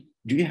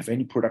 do you have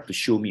any product to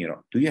show me? Or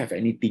not? Do you have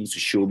any things to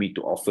show me,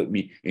 to offer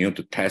me,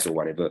 to test or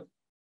whatever?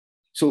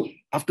 So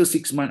after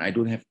 6 months, I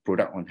don't have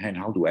product on hand.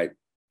 How do I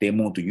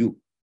demo to you?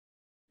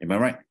 Am I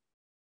right?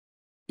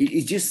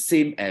 It's just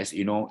same as,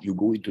 you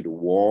go into the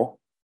war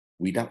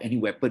without any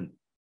weapon.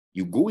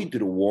 You go into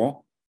the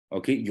war,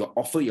 okay, you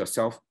offer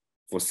yourself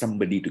for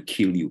somebody to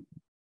kill you.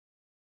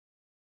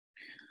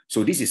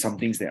 So this is some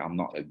things that I'm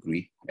not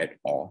agree at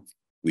all,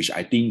 which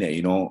I think that,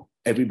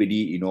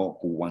 everybody, who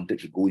wanted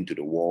to go into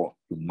the war,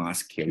 you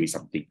must carry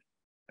something.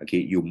 Okay,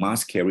 you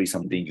must carry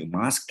something, you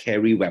must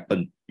carry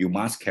weapon, you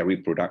must carry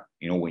product.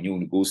 When you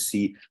want to go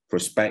see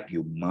prospect,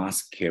 you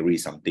must carry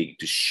something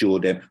to show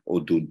them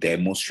or to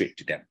demonstrate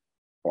to them,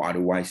 or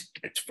otherwise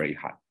it's very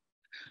hard.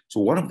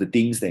 So one of the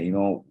things that,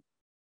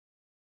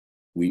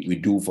 we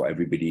do for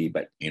everybody,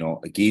 but,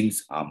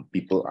 against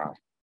people are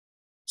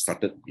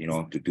started,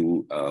 to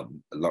do a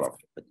lot of,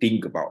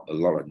 think about a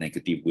lot of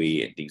negative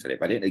way and things like that.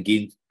 But then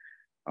again,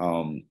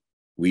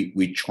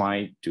 we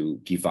try to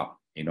give up,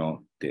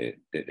 the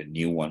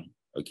new one.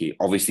 Okay,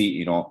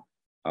 obviously,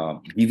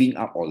 giving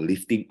up or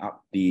lifting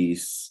up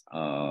this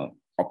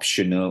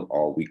optional,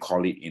 or we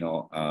call it,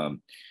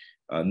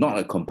 not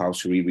a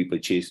compulsory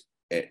repurchase.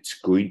 It's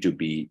going to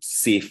be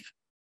safe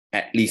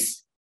at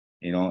least,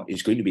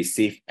 it's going to be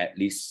safe at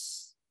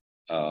least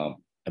 $1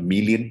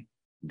 million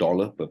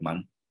per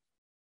month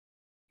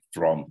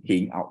from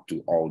paying out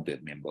to all the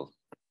members.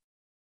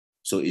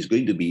 So it's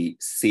going to be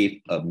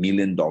save $1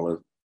 million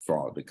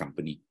for the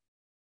company,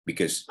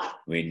 because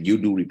when you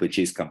do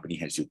repurchase, company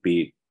has to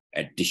pay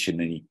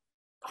additionally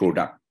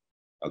product,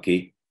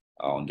 okay,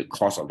 on the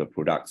cost of the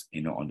products,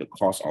 on the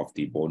cost of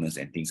the bonus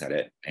and things like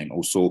that, and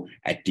also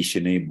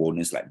additional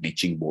bonus like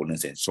matching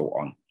bonus and so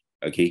on.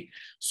 Okay,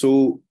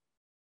 so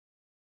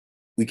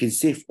we can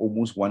save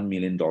almost $1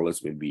 million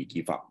when we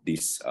give up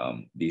this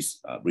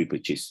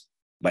repurchase.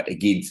 But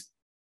again,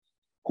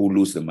 who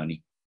lose the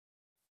money?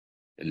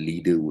 The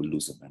leader will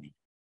lose the money.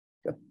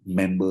 The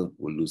member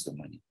will lose the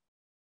money.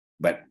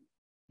 But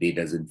they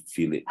doesn't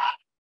feel it.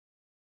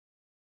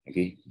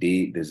 Okay,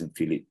 they doesn't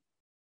feel it.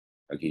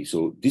 Okay,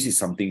 so this is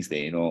some things that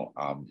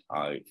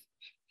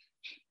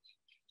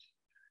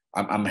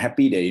I'm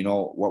happy that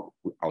what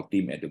our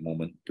team at the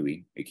moment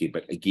doing. Okay,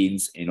 but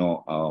against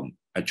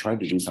I try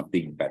to do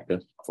something better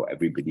for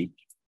everybody,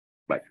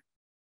 but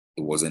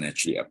it wasn't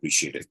actually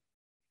appreciated.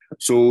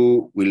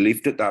 So we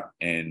lifted up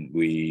and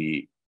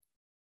we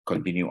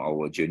continue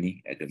our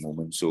journey at the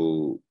moment.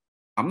 So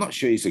I'm not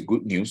sure it's a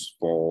good news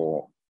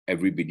for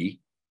everybody.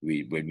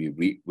 When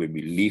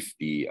we leave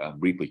the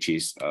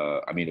repurchase,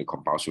 the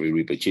compulsory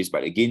repurchase.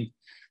 But again,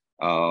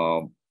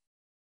 to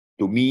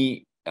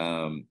me,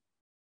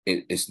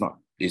 it's not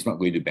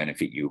going to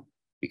benefit you,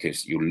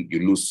 because you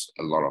lose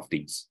a lot of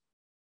things.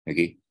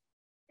 Okay,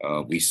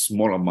 with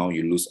small amount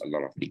you lose a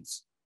lot of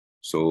things.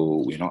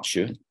 So we're not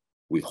sure.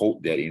 We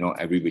hope that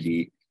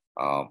everybody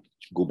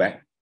go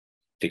back,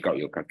 take out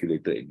your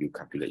calculator and you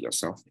calculate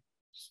yourself.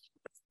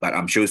 But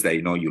I'm sure that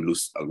you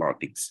lose a lot of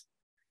things.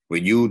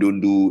 When you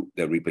don't do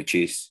the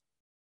repurchase,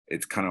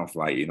 it's kind of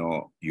like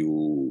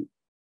you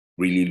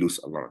really lose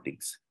a lot of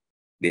things.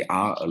 There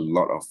are a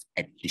lot of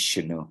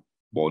additional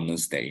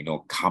bonus that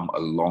come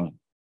along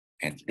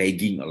and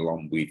tagging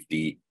along with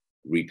the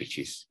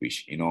repurchase,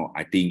 which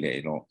I think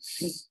that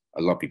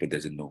a lot of people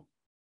doesn't know.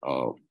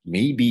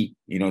 Maybe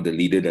the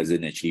leader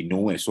doesn't actually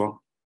know as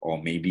well,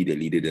 or maybe the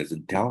leader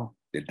doesn't tell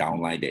the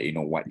downline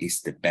that what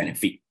is the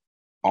benefit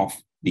of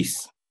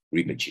this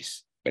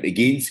repurchase. But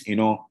again,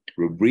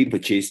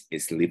 repurchase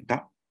is lifted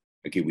up.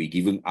 Okay, we're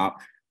giving up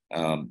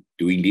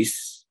doing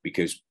this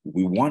because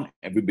we want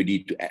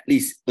everybody to at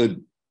least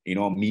earn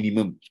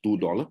minimum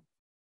 $2,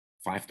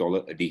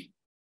 $5 a day.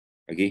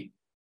 Okay,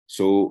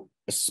 so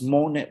a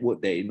small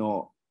network that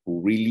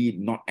who really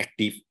not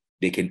active,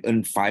 they can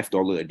earn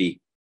 $5 a day.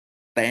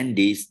 10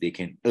 days they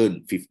can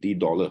earn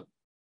 $50.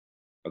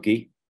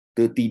 Okay,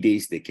 30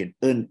 days they can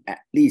earn at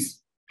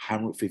least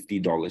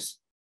 $150.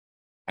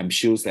 I'm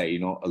sure that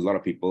a lot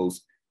of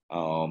people's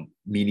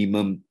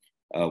minimum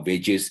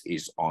wages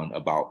is on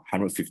about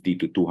 $150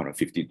 to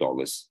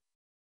 $250.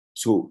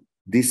 So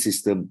this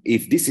system,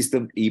 if this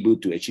system able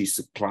to actually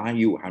supply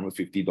you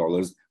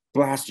 $150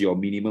 plus your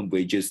minimum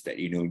wages that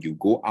you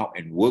go out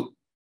and work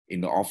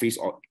in the office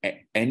or at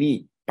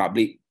any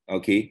public,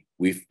 okay,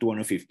 with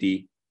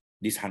 250,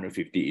 this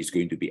 150 is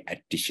going to be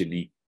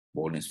additionally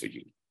bonus for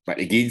you. But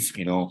again,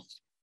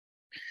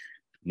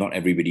 not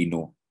everybody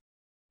know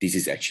this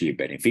is actually a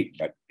benefit.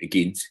 But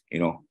again,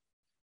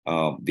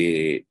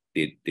 they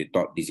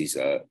thought this is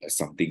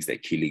some things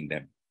that killing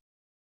them.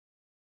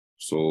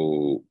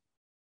 So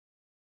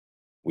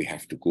we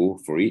have to go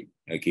for it.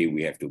 Okay,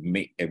 we have to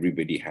make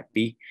everybody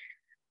happy.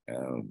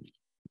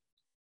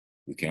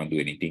 We cannot do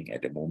anything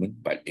at the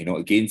moment, but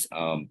again,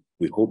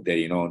 we hope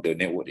that the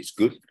network is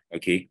good.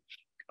 Okay,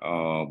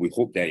 we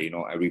hope that,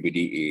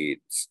 everybody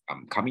is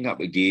coming up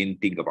again,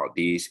 think about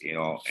this,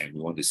 and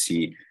we want to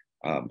see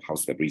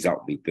how's the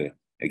result later.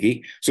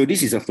 Okay, so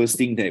this is the first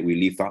thing that we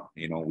lift up.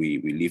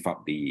 We lift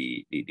up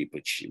the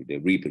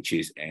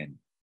repurchase, and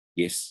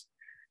yes,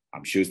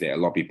 I'm sure that a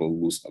lot of people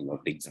lose a lot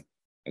of things.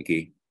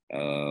 Okay,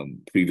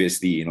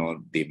 previously,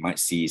 they might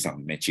see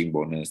some matching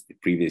bonus.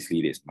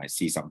 Previously, they might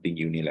see something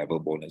uni-level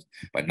bonus,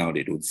 but now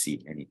they don't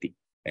see anything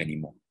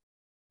anymore.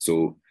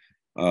 So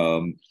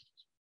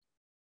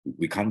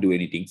we can't do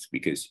anything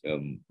because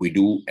we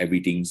do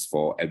everything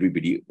for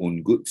everybody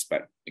own goods,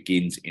 but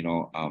again,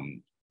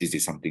 this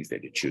is something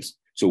that they choose.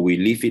 So we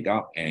lift it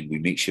up and we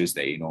make sure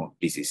that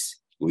this is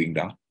going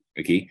down.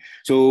 Okay,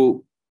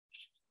 so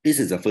this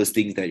is the first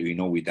thing that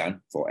we've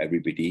done for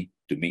everybody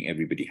to make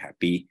everybody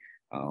happy.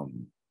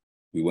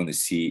 We want to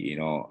see,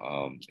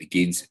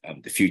 again,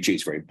 the future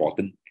is very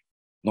important,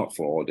 not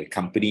for all the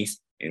companies,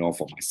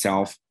 for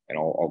myself, and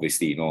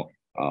obviously,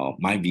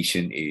 my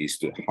vision is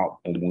to help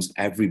almost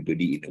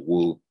everybody in the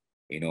world,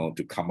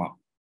 to come up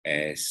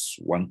as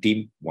one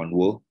team, one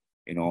world,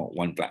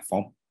 one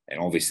platform. And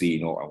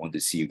obviously, I want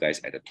to see you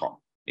guys at the top.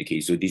 Okay,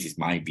 so this is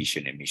my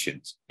vision and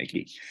missions.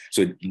 Okay,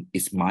 so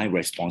it's my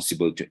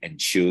responsibility to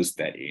ensure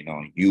that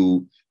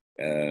you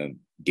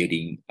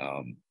getting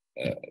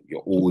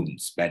your own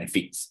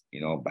benefits,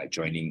 by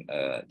joining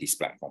this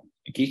platform.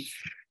 Okay,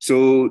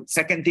 so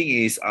second thing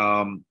is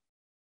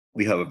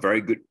we have a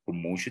very good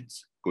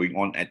promotions going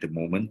on at the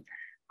moment.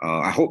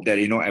 I hope that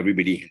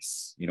everybody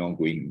has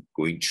going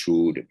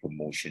through the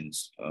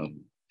promotions.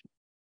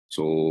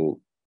 So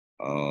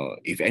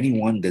if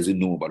anyone doesn't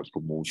know about the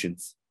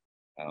promotions,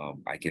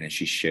 I can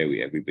actually share with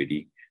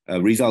everybody.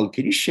 Rizal,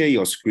 can you share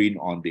your screen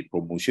on the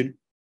promotion?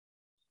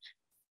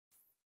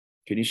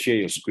 Can you share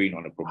your screen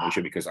on the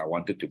promotion? Because I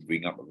wanted to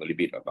bring up a little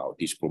bit about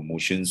these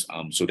promotions,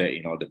 so that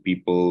the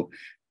people,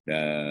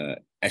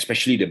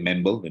 especially the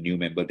new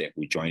member that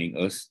will joining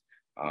us,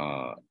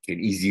 can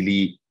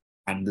easily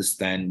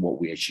understand what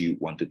we actually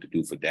wanted to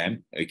do for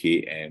them.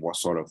 Okay, and what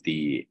sort of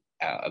the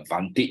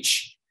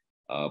advantage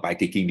by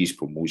taking this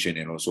promotion,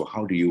 and also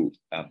how do you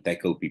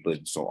tackle people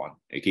and so on.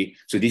 Okay,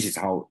 so this is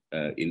how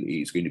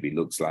it's going to be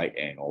looks like,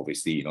 and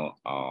obviously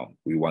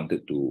we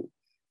wanted to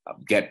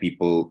get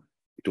people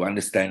to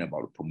understand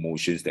about the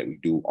promotions that we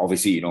do.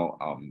 Obviously,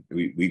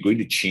 we're going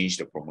to change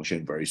the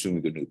promotion very soon.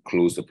 We're going to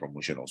close the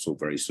promotion also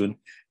very soon.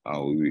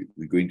 We're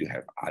going to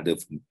have other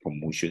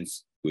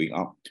promotions going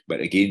up, but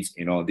again,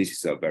 this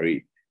is a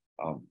very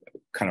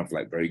kind of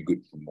like very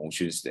good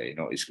promotions that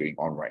is going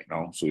on right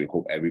now. So we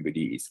hope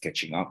everybody is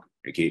catching up.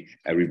 Okay,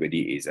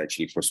 everybody is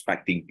actually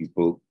prospecting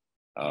people,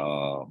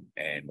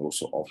 and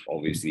also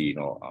obviously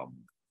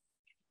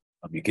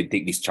you can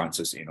take these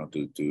chances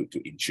to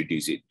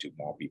introduce it to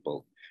more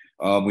people.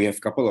 We have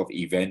a couple of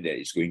events that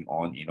is going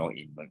on in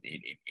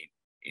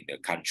the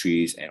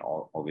countries, and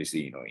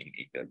obviously in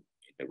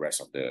the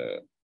rest of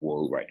the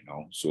world right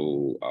now.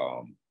 So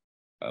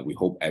we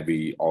hope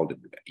all the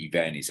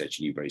event is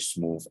actually very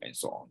smooth and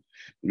so on.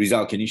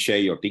 Rizal, can you share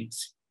your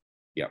things?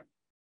 Yeah.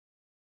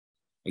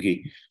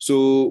 Okay,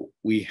 so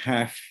we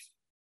have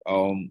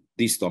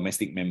these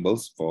domestic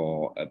members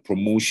for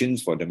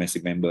promotions for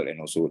domestic member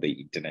and also the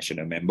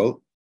international member.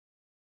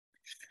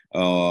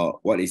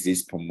 What is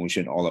this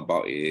promotion all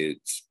about?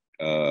 It's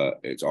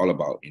all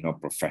about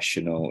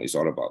professional. It's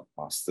all about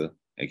master.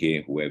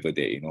 Okay, whoever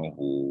they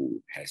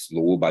who has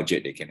lower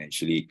budget, they can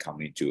actually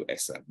come into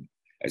as a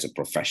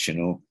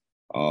professional.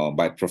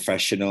 By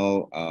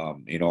professional,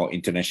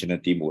 international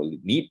team will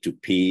need to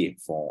pay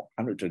for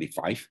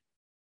 135.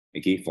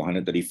 Okay, for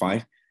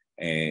 135,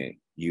 and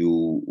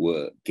you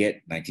will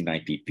get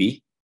 99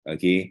 PP.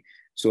 Okay,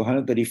 so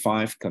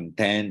 135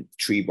 contain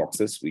 3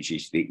 boxes, which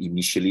is the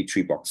initially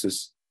 3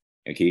 boxes.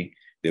 Okay,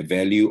 the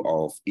value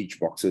of each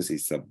boxes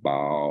is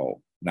about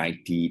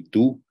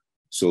 92.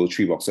 So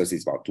 3 boxes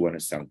is about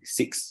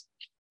 276.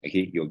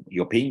 Okay,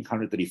 you're paying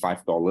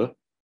 $135.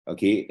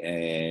 Okay,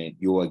 and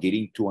you are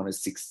getting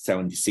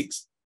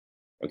 276.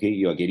 Okay,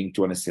 you are getting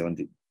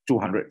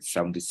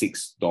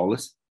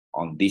 $276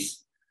 on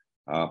these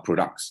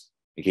products.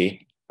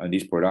 Okay, on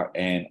this product,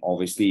 and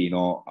obviously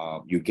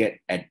you get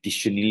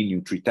additionally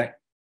Nutritech.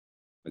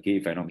 Okay,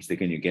 if I'm not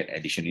mistaken, you get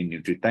additionally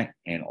Nutritech,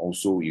 and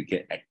also you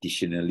get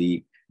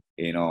additionally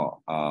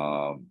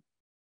NutriCafe,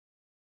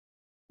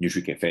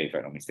 if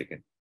I'm not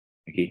mistaken.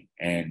 Okay,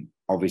 and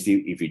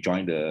obviously if you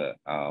join the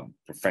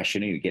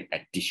professional, you get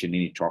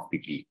additionally 12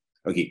 PP.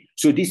 Okay,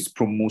 so this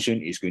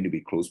promotion is going to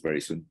be closed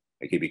very soon.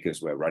 Okay,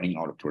 because we're running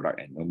out of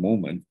product at the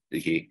moment.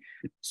 Okay,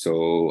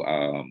 so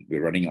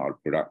we're running out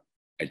of product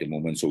at the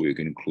moment, so we're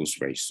going to close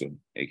very soon.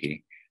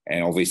 Okay,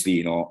 and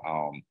obviously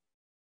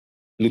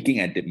looking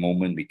at the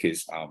moment,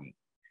 because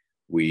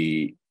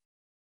we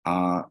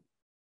are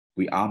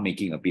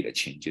making a bit of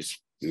changes.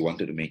 We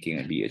wanted to making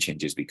a bit of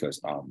changes because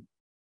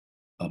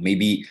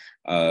maybe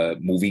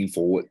moving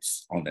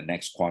forwards on the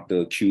next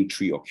quarter,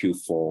 Q3 or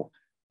Q4,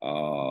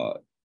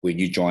 when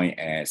you join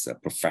as a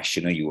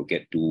professional, you will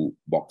get 2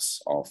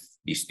 boxes of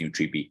this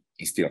Nutri-B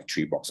instead of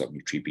 3 boxes of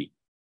Nutri-B.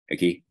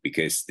 Okay,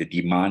 because the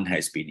demand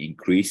has been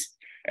increased.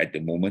 at the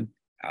moment.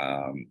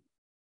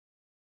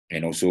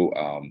 And also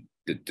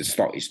the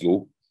stock is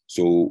low.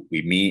 So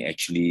we may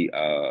actually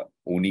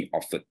only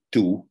offer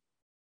 2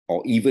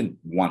 or even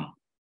 1.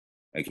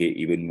 Okay,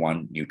 even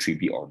 1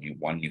 NutriBee or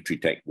 1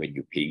 Nutritech when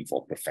you're paying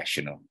for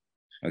professional.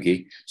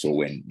 Okay, so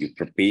when you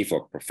pay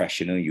for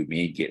professional, you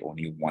may get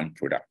only 1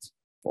 product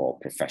for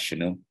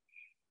professional.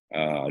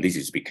 This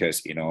is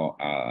because, you know,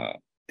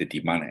 the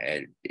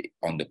demand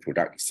on the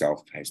product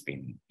itself has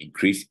been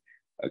increased.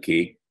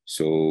 Okay,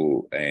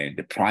 so and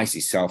the price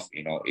itself,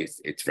 you know,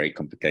 it's very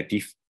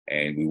competitive,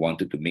 and we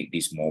wanted to make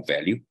this more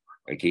value.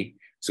 Okay,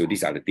 so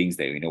these are the things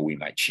that, you know, we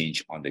might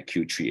change on the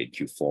Q3 and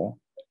Q4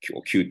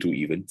 or Q2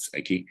 events.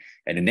 Okay,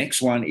 and the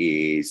next one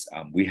is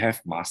we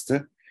have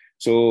Master.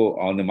 So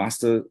on the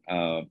Master,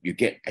 you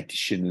get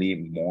additionally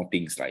more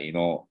things like, you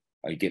know,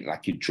 you get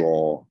Lucky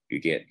Draw, you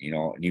get, you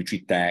know,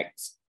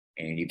 Nutri-Tags,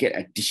 and you get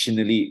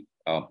additionally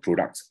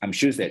products. I'm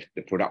sure that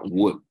the product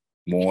worth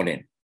more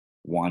than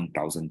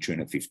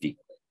 1,350.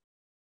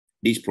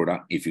 This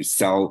product, if you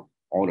sell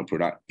all the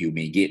product, you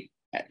may get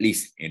at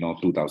least, you know,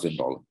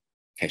 $2,000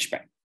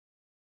 cashback.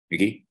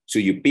 Okay, so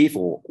you pay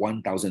for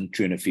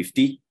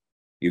 1,350,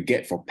 you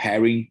get for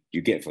pairing,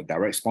 you get for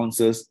direct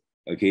sponsors.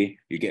 Okay,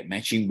 you get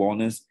matching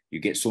bonus, you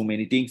get so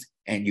many things,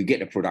 and you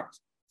get the product.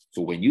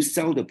 So when you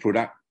sell the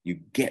product, you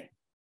get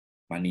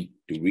money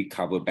to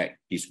recover back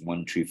this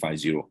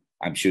 1,350.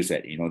 I'm sure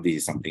that, you know, this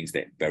is some things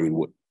that very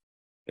would.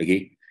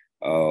 Okay,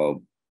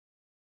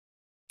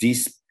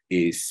 this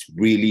is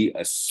really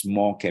a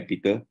small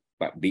capital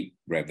but big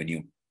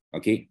revenue.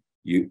 Okay,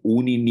 you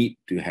only need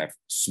to have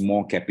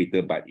small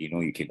capital, but, you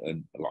know, you can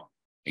earn a lot.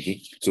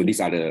 Okay, so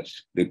these are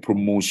the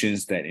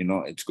promotions that, you know,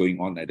 it's going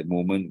on at the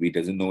moment. We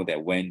doesn't know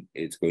that when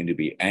it's going to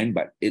be end,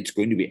 but it's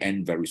going to be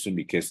end very soon,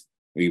 because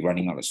we're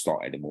running out of stock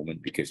at the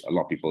moment, because a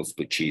lot of people's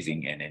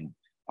purchasing and then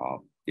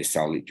they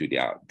sell it to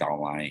their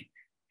downline,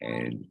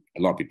 and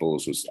a lot of people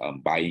also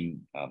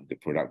buying the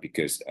product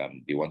because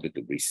they wanted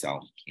to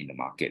resell in the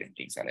market and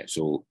things like that.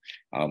 So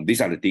these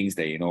are the things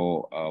that, you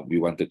know, we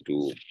wanted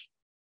to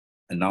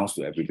announce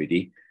to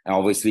everybody. And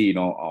obviously, you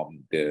know,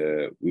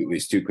 we're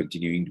still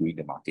continuing doing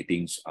the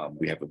marketing.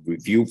 We have a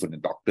review from the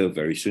doctor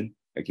very soon.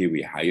 Okay,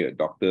 we hire a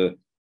doctor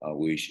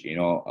which, you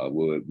know,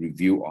 will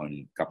review on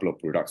a couple of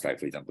products, like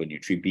for example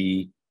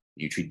NutriBee,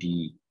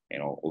 NutriD,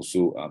 and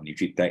also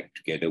Nutritech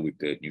together with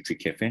the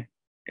NutriCafe.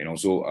 And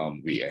also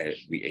we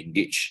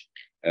engage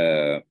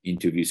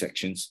interview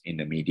sections in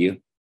the media,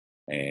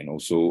 and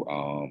also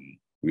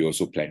we're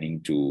also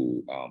planning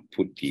to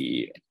put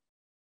the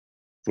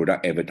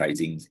product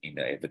advertising in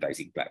the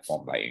advertising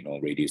platform, like, you know,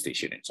 radio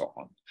station and so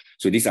on.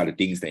 So these are the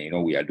things that, you know,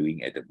 we are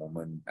doing at the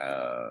moment.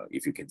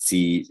 If you can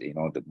see, you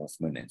know, the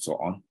movement and so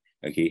on.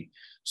 Okay,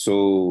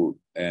 so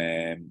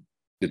the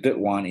third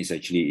one is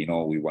actually, you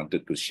know, we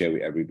wanted to share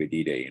with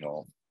everybody that, you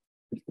know,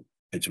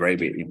 it's very,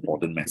 very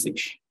important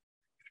message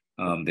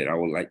that I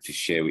would like to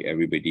share with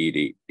everybody.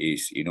 That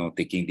is, you know,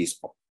 taking this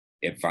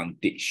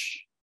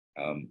advantage.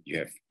 You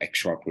have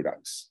extra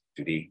products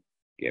today.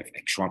 You have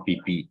extra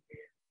PP.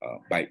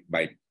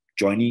 By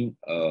joining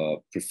a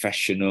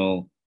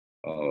professional,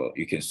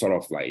 you can sort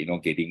of like, you know,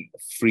 getting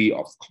free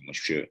of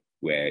commercial,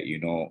 where, you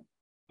know,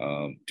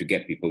 to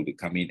get people to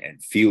come in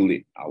and feel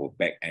it, our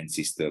back end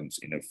systems,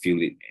 you know,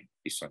 feel it and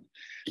this one.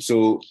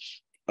 So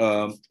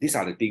these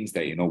are the things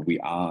that, you know, we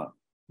are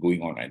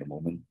going on at the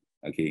moment.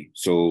 Okay,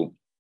 so,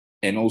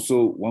 and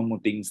also one more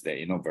things that,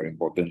 you know, very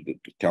important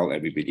to tell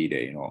everybody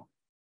that, you know,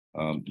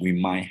 we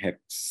might have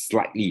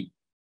slightly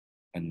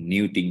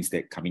new things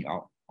that coming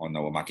out on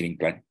our marketing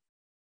plan.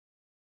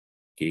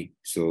 Okay,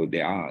 so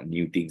there are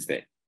new things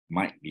that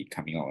might be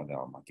coming out on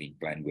our marketing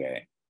plan,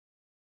 where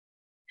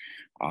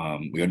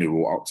we want to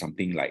roll out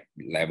something like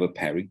level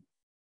pairing.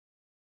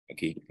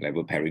 Okay,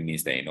 level pairing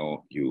means that, you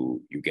know,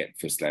 you get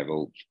first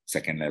level,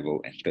 second level,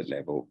 and third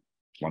level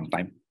one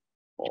time,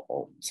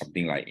 or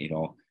something like, you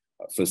know,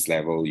 first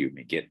level you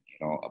may get,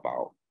 you know,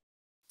 about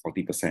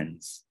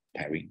 40%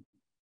 pairing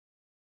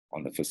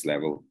on the first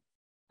level.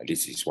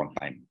 This is one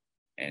time,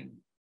 and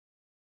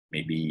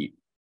maybe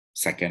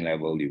second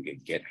level you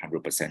can get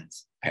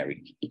 100%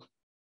 pairing.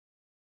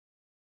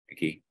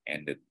 Okay,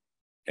 and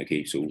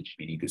okay, so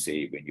meaning to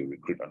say, when you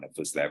recruit on the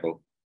first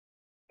level,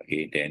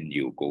 okay, then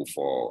you go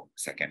for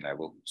second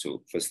level.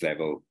 So first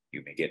level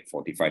you may get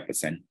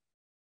 45%.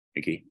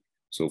 Okay,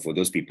 so for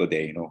those people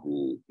there, you know,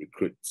 who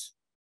recruit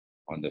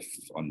on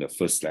the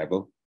first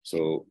level,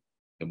 so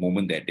the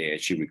moment that they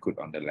actually recruit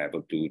on the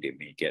level 2, they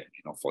may get,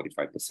 you know,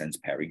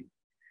 45% pairing.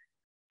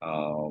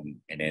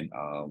 And then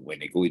when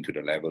they go into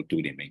the level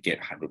 2, they may get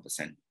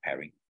 100%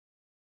 pairing.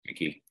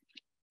 Okay,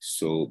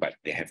 so but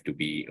they have to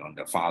be on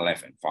the far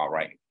left and far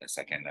right, the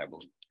second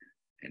level.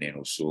 And then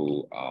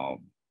also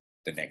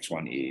the next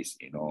one is,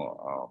 you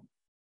know,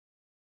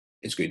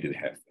 it's going to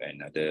have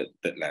another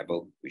third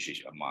level, which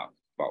is about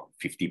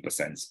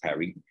 50%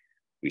 pairing,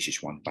 which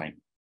is one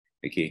time.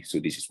 Okay, so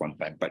this is one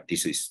time, but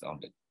this is on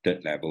the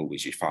third level,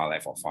 which is far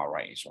left or far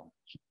right as well.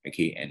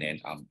 Okay, and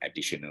then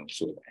additional.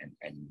 So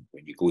and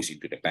when you go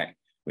into the back,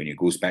 when it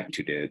goes back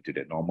to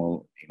the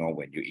normal,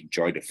 when you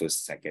enjoy the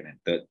first, second, and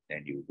third,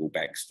 then you go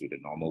back to the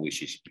normal,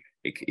 which is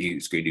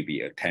it's going to be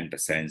a 10%,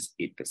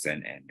 8%,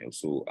 and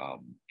also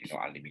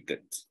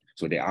unlimited.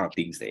 So there are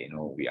things that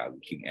we are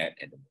looking at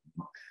the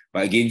moment.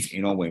 But again,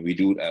 when we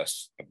do a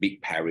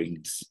big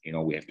pairings,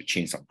 we have to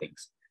change some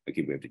things.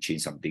 Okay, we have to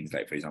change some things.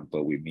 Like, for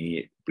example, we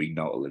may bring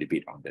down a little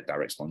bit on the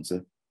direct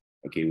sponsor.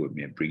 Okay, we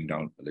may bring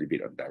down a little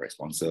bit on direct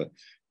sponsor.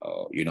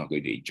 You're not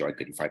going to enjoy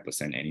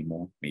 35%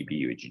 anymore. Maybe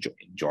you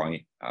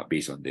enjoy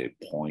based on the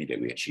point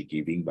that we're actually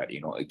giving. But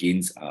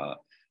against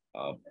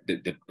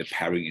the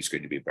pairing is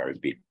going to be very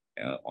big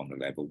on the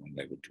level 1,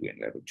 level 2,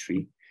 and level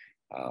 3.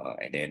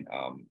 And then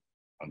on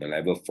the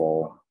level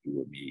 4, you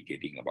will be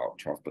getting about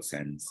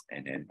 12%.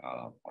 And then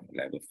on the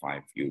level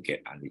 5, you'll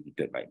get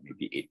unlimited, like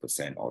maybe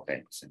 8% or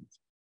 10%.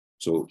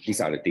 So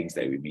these are the things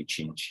that we may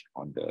change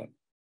on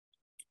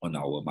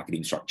our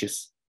marketing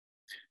structures.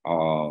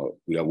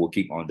 We are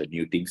working on the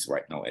new things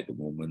right now at the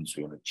moment. So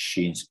we want to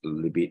change a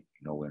little bit.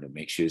 We want to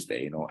make sure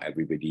that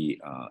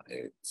everybody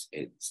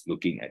it's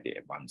looking at the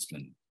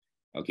advancement,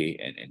 okay,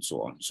 and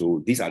so on.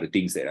 So these are the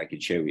things that I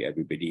can share with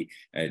everybody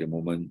at the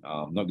moment.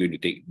 I'm not going to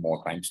take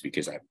more times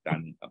because I've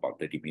done about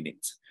 30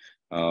 minutes.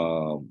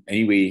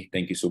 Anyway,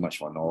 thank you so much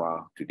for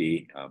Nora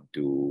today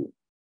to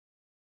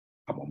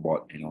come on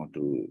board,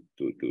 to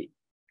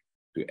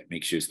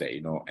make sure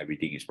that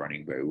everything is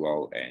running very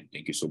well. And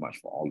thank you so much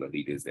for all the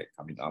leaders that are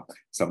coming up.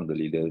 Some of the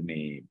leaders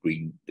may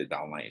bring the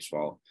downline as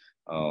well.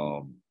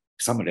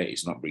 Some of that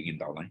is not bringing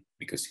downline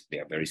because they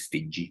are very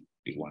stingy.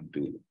 They want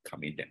to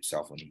come in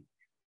themselves only.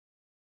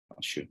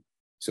 Not sure.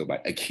 So,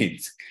 but again,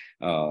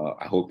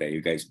 I hope that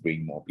you guys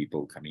bring more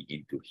people coming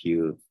in to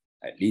hear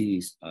at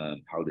least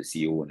how the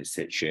CEO want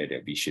to share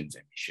their visions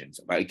and missions.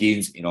 But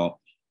again,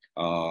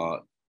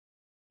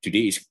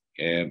 today is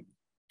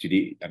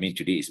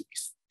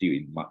still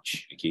in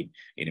March, okay?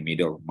 In the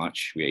middle of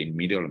March. We are in the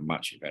middle of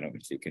March, if I'm not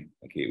mistaken.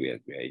 Okay, we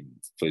are in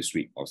first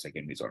week or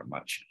second week of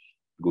March.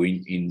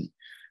 Going in,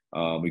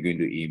 we're going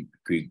to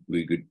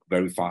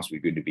very fast.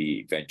 We're going to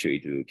be venture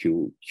into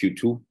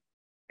Q2,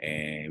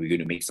 and we're going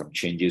to make some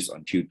changes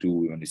on Q2.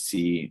 We want to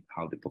see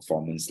how the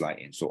performance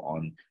like and so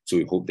on. So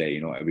we hope that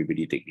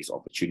everybody take this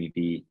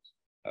opportunity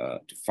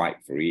to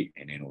fight for it,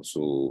 and then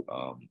also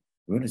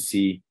we want to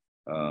see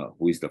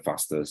who is the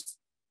fastest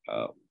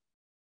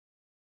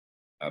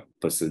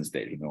persons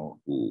that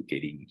who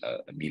getting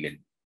a million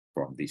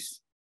from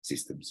these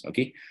systems.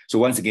 Okay, so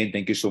once again,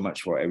 thank you so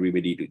much for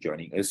everybody to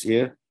joining us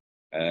here.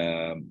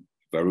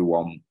 Very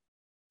warm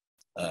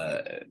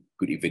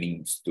good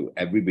evenings to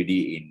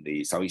everybody in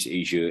the Southeast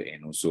Asia,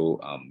 and also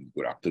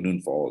good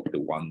afternoon for the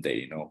one that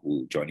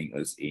who joining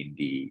us in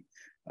the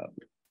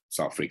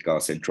South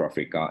Africa, Central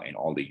Africa, and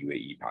all the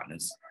UAE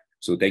partners.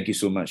 So thank you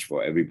so much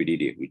for everybody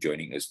that who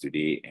joining us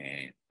today,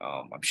 and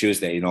I'm sure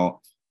that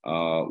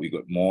we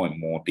got more and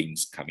more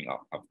things coming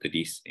up after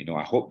this.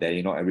 I hope that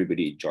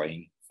everybody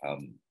enjoying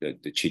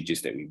the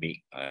changes that we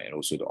make, and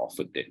also the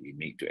offer that we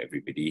make to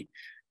everybody.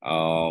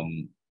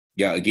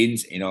 Yeah, again,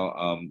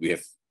 we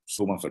have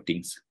so much of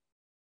things.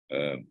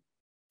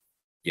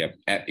 Yeah,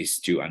 app is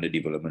still under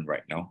development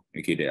right now.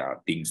 Okay, there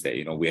are things that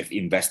we have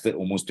invested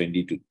almost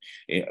 20 to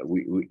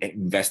we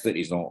invested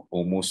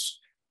almost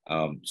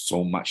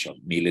so much of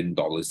 $1 million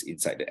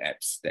inside the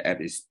apps. The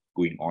app is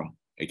going on.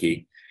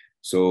 Okay,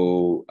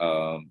 so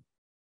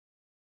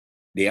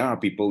there are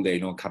people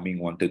that coming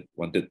wanted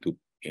to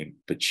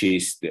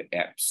purchase the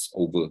apps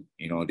over.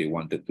 They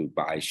wanted to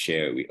buy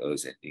share with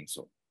us and things.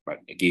 So, but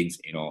again,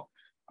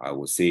 I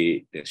would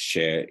say the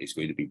share is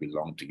going to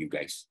belong to you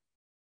guys.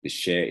 The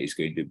share is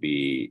going to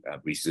be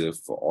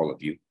reserved for all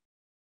of you.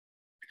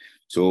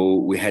 So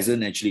we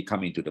hasn't actually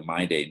come into the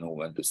mind that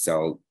want to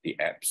sell the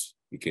apps,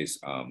 because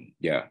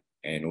yeah,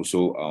 and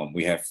also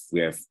we have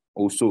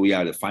also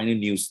the final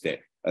news that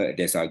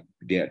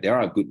there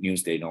are good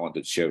news that I want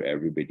to share with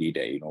everybody,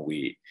 that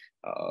we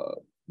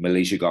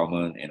Malaysia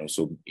government and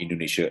also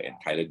Indonesia and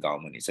Thailand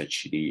government is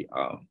actually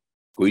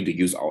going to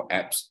use our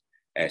apps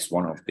as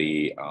one of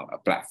the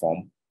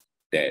platform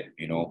that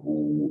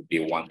who they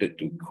wanted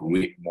to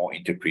create more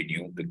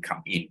entrepreneurs to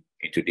come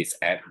into this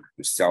app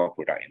to sell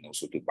product and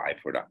also to buy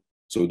product.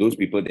 So those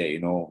people that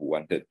who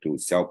wanted to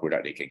sell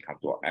product, they can come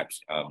to our apps.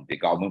 The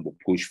government will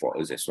push for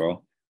us as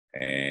well,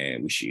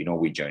 and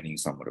we're joining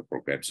some of the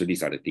programs. So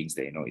these are the things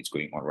that it's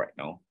going on right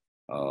now.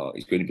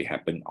 It's going to be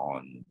happen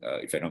on,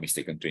 if I'm not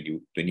mistaken,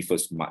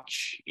 21st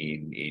March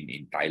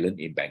in Thailand,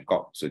 in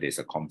Bangkok. So there's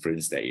a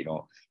conference that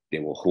they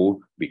will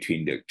hold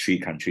between the three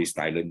countries,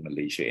 Thailand,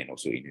 Malaysia, and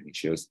also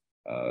Indonesia,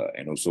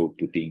 and also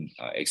putting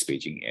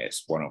X-Paging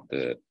as one of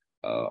the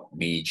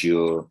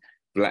major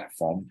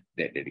platform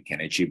that they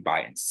can actually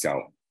buy and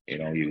sell,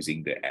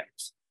 using the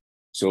apps.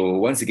 So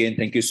once again,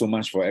 thank you so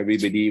much for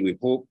everybody. We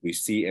hope we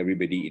see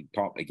everybody in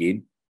talk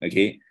again.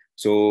 Okay,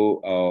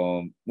 so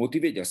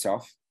motivate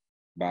yourself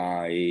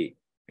by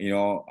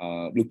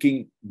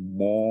looking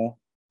more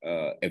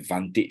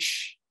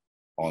advantage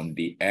on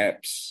the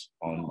apps,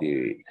 on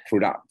the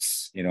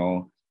products,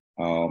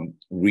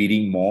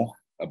 reading more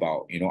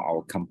about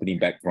our company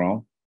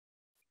background,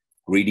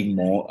 reading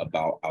more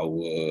about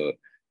our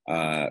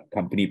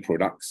company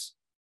products.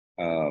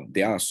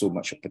 There are so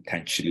much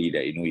potentially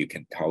that you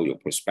can tell your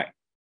prospect.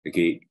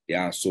 Okay,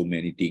 there are so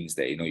many things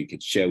that you can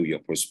share with your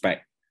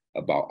prospect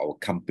about our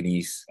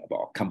companies, about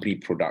our company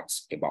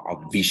products, about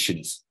our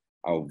visions.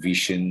 Our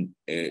vision,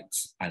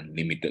 it's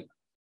unlimited.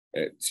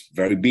 It's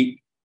very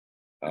big.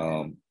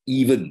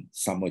 Even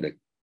some of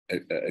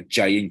a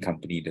giant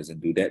company doesn't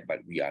do that, but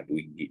we are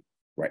doing it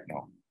right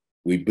now.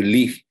 We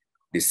believe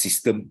the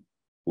system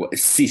will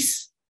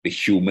assist the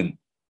human,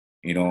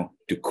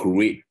 to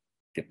create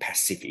the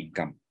passive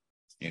income,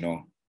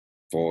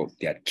 for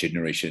their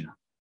generation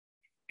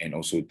and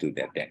also to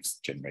their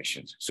next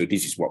generations. So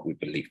this is what we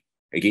believe.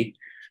 Okay.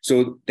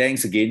 So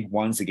thanks again,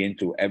 once again,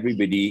 to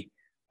everybody.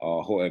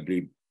 I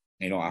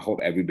hope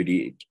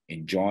everybody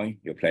enjoy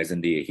your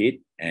pleasant day ahead.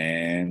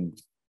 And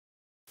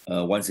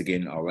once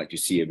again, I would like to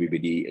see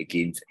everybody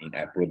again in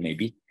April,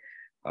 maybe.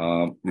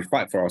 We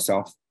fight for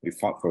ourselves, we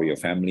fight for your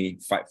family,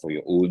 fight for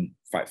your own,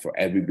 fight for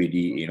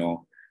everybody,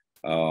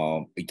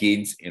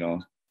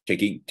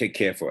 take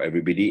care for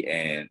everybody,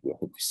 and we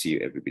hope to see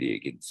everybody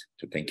again.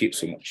 So thank you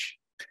so much.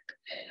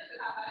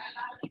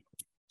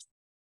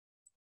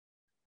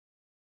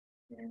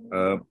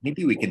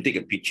 Maybe we can take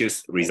a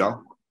pictures,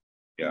 Rizal.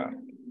 Yeah.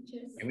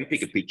 Can we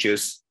take a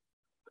pictures?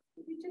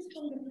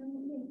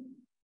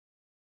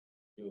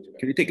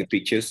 Can we take a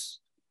pictures?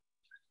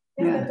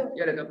 Yeah,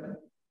 Dato'.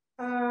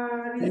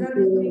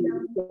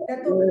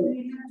 Dato',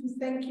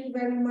 thank you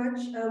very much.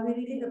 We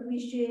really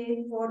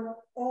appreciate for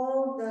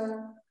all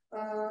the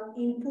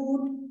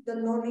input, the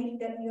knowledge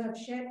that you have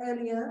shared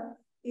earlier.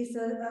 Is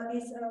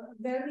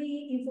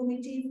very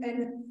informative,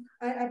 and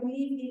I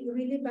believe it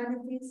really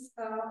benefits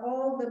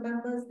all the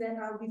members that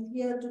are with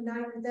here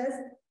tonight with us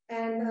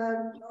and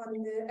on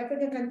the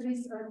African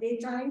countries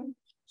daytime.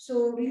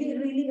 So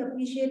really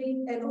appreciate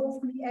it, and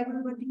hopefully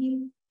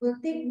everybody will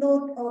take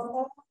note of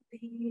all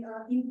the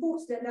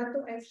inputs that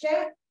Dato' has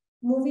shared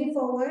moving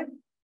forward.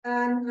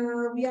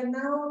 And we are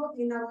now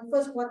in our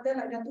first quarter,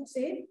 like Dato'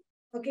 said,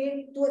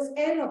 okay, towards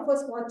end of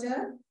first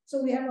quarter.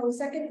 So we have our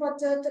second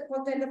quarter, third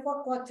quarter, and the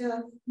fourth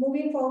quarter.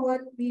 Moving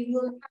forward, we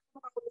will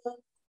have our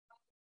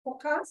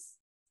forecast,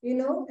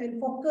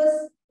 and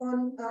focus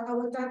on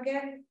our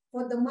target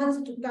for the months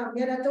to come.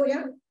 Yeah, Dato',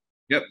 yeah?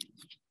 Yep.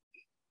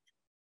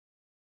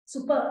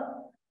 Super.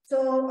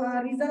 So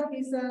result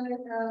is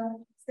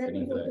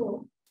stepping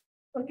photo.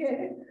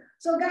 Okay.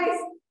 So guys,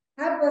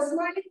 have a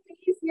smiley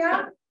face.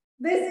 Yeah.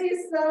 This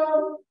is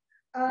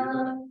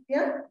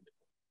yeah.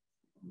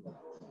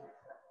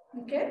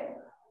 Okay.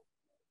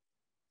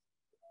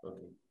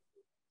 Okay.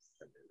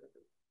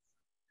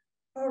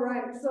 All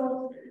right.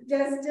 So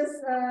just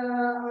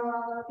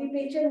be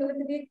patient a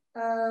little bit.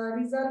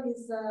 Result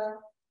is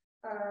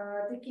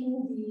taking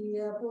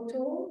the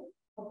photo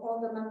of all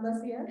the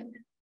members here.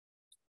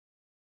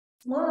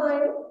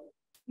 Smile.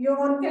 You're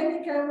on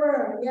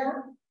camera, yeah?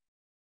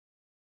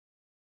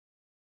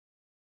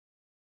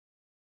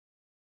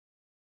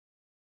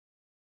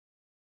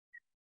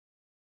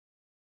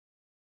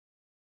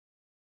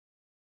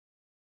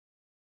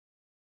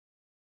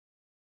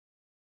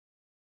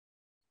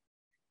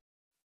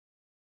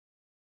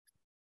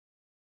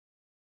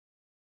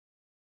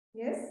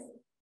 Yes?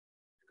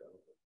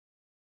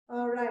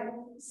 All right.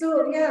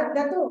 So yeah,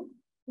 Dato',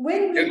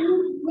 when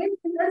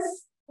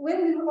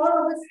will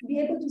all of us be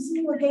able to see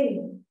you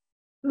again?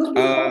 Looking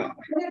forward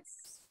to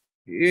next.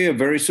 Yeah,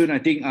 very soon. I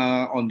think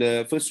on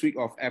the first week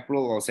of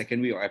April or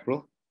second week of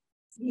April.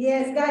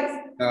 Yes,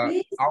 guys.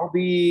 Please.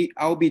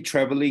 I'll be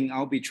traveling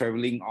on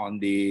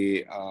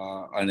the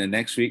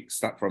next week.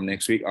 Start from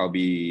next week. I'll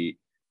be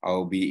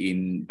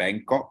in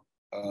Bangkok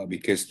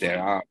because there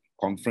are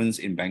conference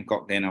in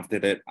Bangkok. Then after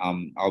that,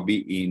 I'll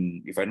be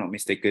in, if I'm not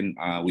mistaken,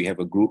 we have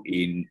a group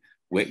in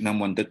Vietnam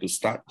wanted to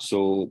start.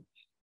 So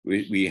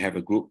we have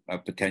a group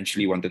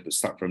potentially wanted to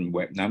start from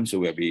Vietnam.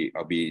 So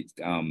I'll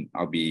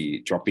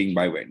be dropping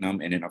by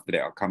Vietnam, and then after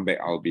that I'll come back.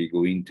 I'll be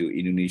going to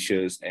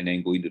Indonesia and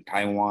then going to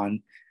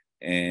Taiwan,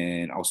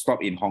 and I'll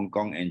stop in Hong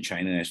Kong and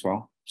China as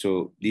well.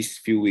 So these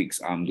few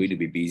weeks I'm going to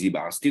be busy, but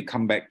I'll still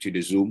come back to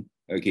the Zoom,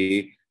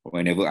 okay,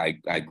 whenever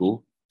I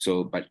go.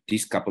 So, but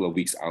these couple of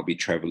weeks I'll be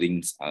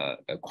traveling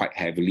quite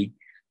heavily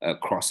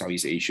across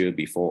Southeast Asia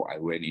before I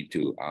went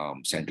into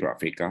Central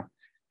Africa.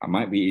 I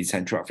might be in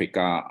Central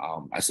Africa.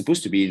 I'm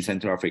supposed to be in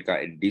Central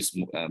Africa in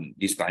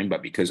this time,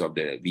 but because of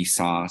the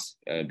visas,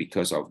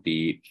 because of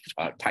the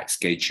tight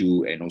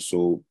schedule, and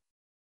also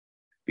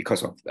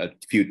because of a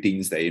few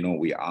things that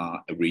we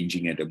are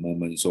arranging at the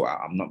moment, so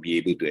I'm not be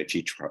able to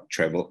actually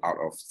travel out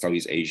of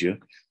Southeast Asia.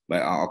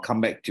 But I'll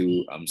come back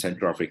to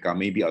Central Africa.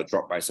 Maybe I'll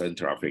drop by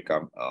Central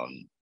Africa,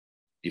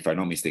 if I'm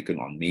not mistaken,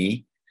 on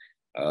May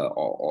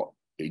or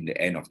in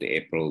the end of the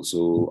April.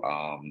 So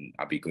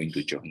I'll be going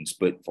to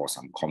Johannesburg for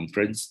some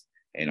conference,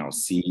 and I'll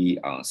see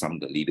some of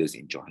the leaders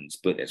in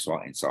Johannesburg as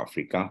well in South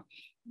Africa.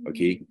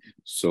 Okay,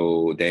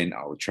 so then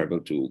I'll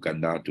travel to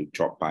Uganda to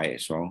drop by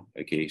as well.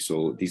 Okay,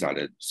 so these are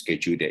the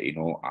schedule that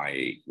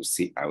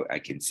I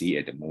can see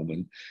at the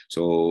moment.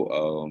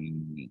 So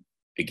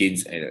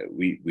against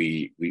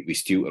we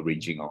still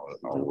arranging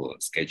our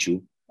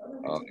schedule.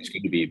 It's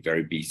going to be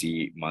very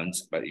busy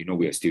months, but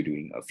we are still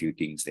doing a few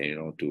things there,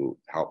 to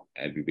help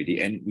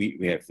everybody. And we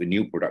have a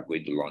new product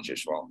going to launch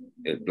as well,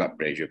 the blood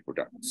pressure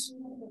products.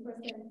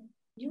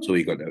 So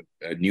we got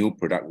a new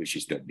product, which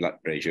is the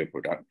blood pressure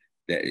product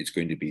that is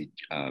going to be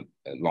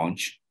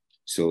launched.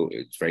 So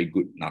it's very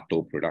good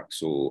NATO product.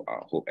 So I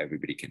hope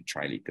everybody can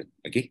try later.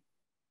 Okay.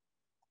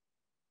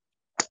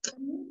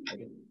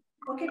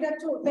 Okay,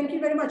 Dato', thank you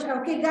very much.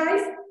 Okay,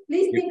 guys,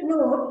 please take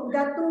note,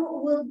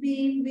 Dato' will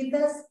be with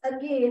us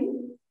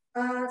again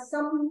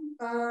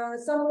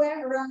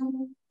somewhere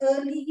around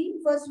early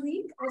first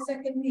week or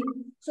second week.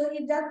 So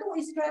if Dato'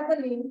 is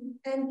traveling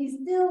and he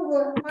still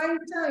will find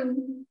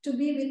time to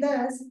be with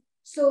us,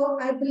 so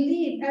I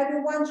believe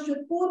everyone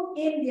should put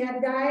in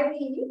their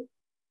diary,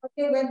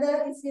 okay,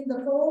 whether it's in the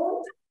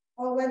phone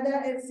or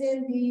whether it's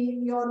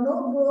in your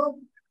notebook,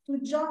 to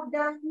jot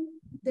down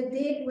the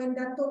date when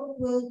Dato'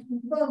 will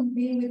confirm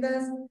being with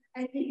us.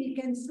 And if he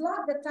can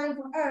slot the time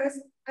for us,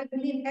 I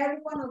believe every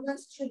one of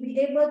us should be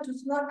able to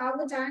slot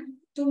our time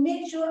to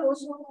make sure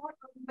also all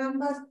of the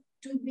members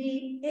to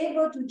be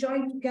able to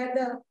join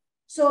together.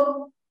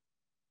 So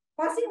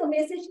passing a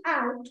message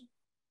out,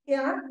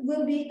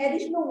 will be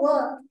additional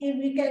work if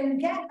we can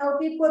get our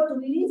people to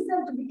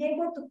listen, to be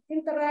able to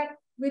interact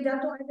with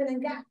Dato' Aitan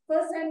and get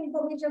first-hand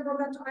information from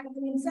Dato'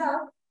 Aitan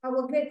himself,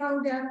 our great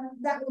founder.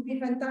 That would be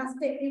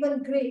fantastic,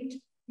 even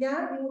great.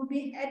 Yeah, it would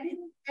be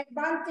an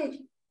advantage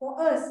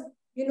for us,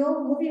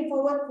 moving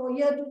forward for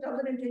year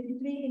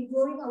 2023 in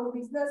growing our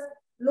business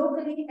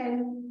locally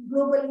and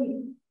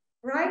globally.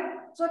 Right?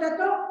 So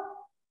Dato',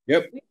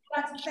 yep.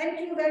 Thank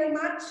you very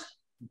much.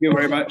 Thank you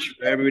very much,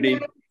 everybody.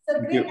 It's a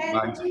great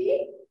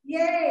energy.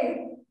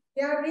 Yay.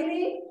 Yeah,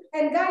 really.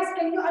 And guys,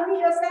 can you unmute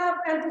yourself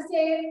and to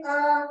say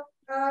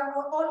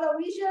all your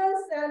wishes,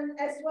 and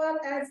as well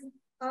as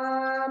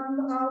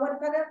what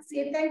can I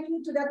say, thank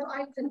you to Dato'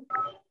 Aitan.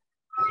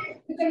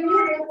 You can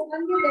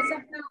unmute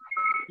yourself now.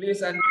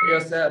 Please unmute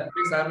yourself.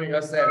 Please unmute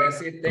yourself and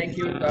say thank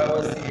you to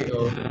our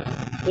CEO.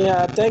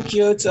 Yeah, thank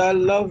you to our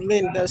lovely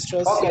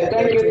industrial Okay, CEO.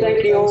 thank you.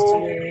 Thank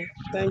you.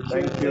 Thank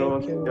Thank you,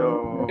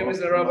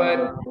 Mr.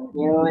 Robert.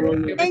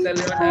 you. Thank you,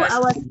 Mr. Leonard.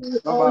 Our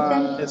CEO.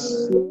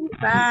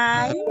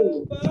 Thank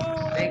you. Bye.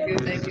 Thank you,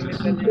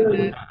 Mr.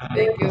 Leonard.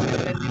 Thank you,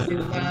 Mr.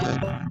 Nisilva.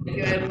 Thank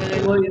you, Edmund.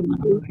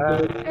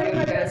 Thank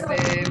you,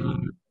 Kasim.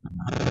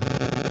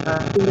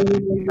 Thank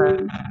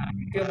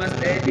you, Mas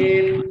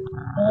Edith.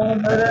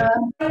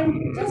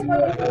 Just for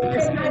the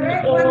information, I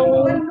read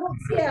one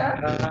note here.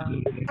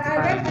 I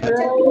read at the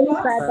chatting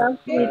box.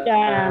 Okay?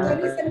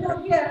 There is a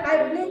note here.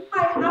 I blame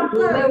my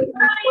upline.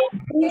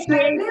 Okay, I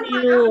blame my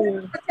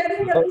upline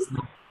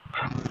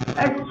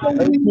for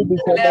telling the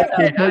business. I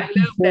love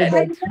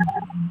that.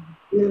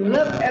 We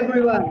love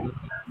everyone.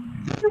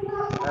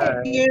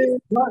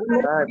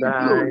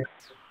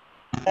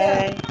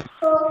 Bye-bye.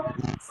 So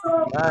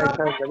take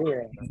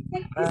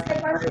this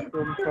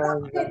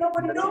advantage.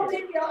 Nobody don't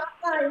blame your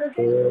upline,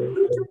 okay?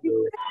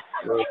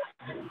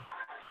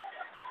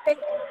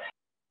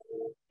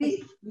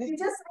 We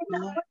just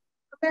signed up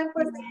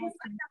members that you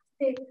signed up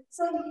today.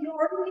 So you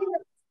already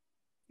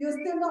you're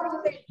still not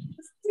today.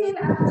 You still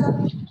have the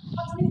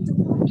opportunity to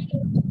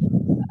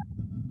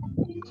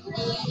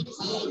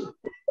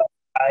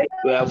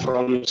We are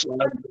from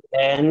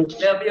and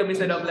Love you,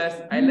 Mr. Douglas.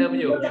 I love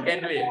you. You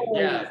can do it.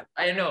 Yeah,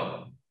 I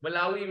know.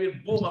 Malawi will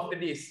boom after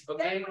this.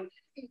 Okay,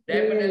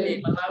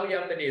 definitely Malawi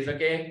after this.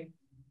 Okay.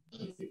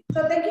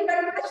 So thank you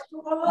very much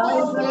to all.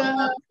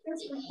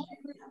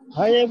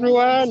 hi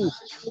everyone.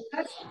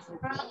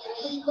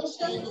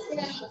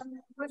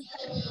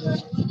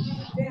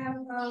 They have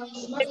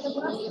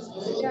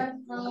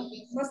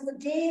Master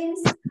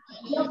James.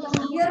 From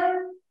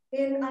here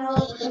in our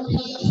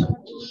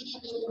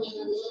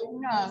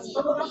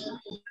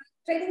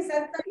training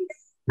center.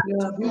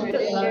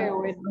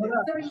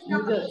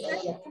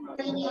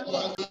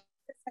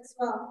 As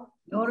well.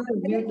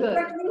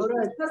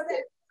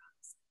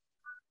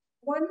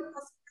 One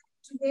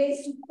today,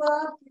 super,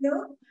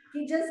 he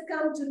just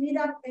come to meet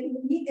up and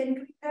meet and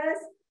greet us,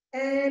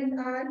 and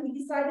he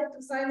decided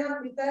to sign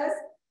up with us.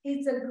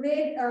 It's a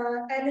great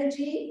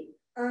energy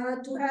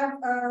to have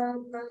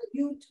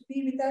you to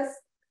be with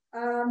us.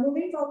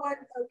 Moving forward,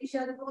 we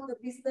shall grow the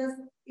business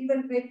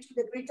even great to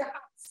the greater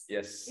heights.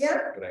 Yes.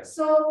 Yeah. Correct.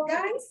 So,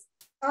 guys,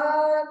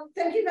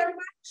 thank you very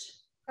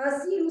much.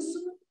 See you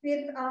soon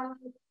with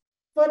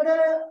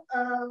further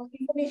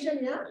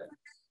information. Yeah.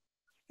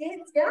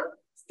 Yeah.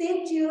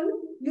 Stay tuned.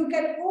 You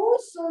can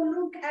also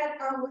look at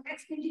our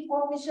XPG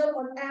official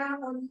on air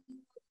on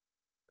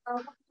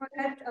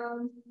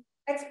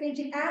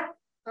XPG app,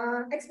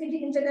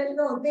 XPG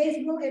International on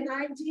Facebook and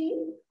IG.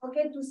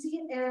 Okay, to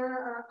see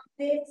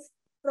updates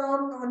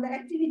from on the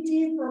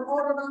activities from all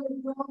around the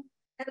world.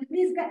 And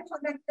please get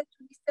connected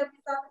to Mr.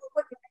 Without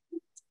over the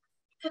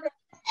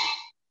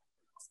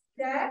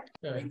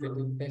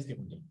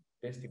Testimony.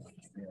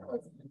 Testimonies.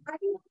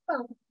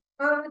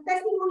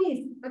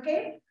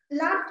 Okay.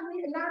 Last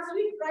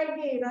week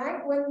Friday,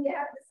 right, when we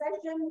had the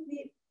session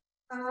with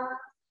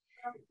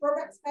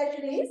product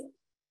specialist,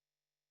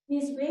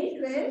 Ms. Wei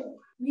Yuan,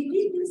 we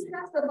did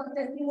discuss about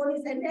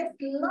testimonies, and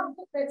there's a lot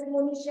of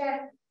testimonies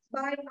shared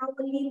by our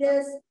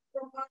leaders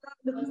from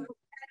the group.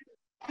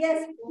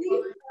 Yes,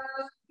 please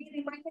be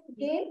reminded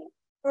again.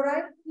 All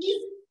right,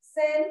 please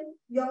send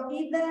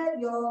either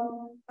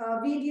your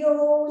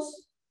videos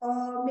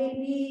or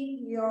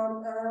maybe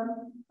your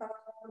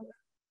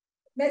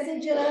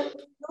messages,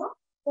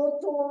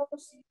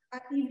 photos.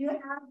 If you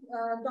have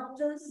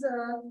doctors'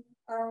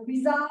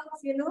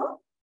 results,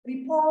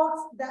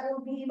 reports, that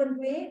will be even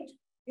great.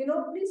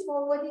 Please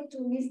forward it to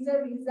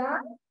Mr.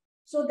 Rizal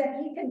so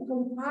that he can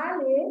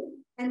compile it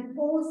and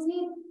post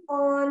it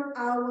on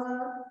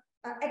our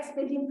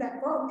Expedient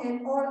platform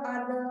and all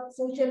other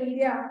social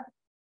media.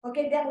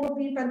 Okay, that would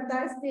be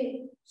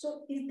fantastic.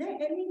 So, is there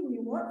any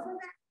reward for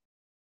that?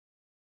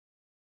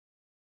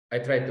 I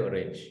try to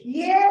arrange.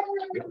 Yeah,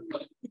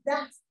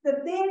 that's the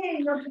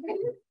thing.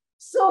 Okay,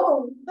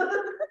 so I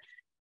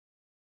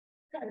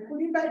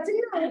put it back to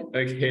you.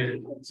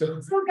 Okay,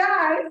 so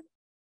Guys,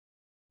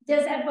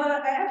 just have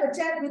a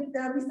chat with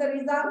Mr.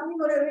 Rizal. We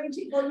will arrange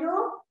it for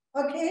you.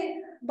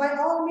 Okay, by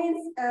all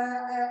means,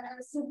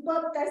 a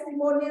superb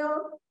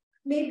testimonial.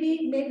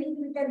 Maybe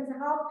we can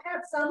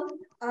have some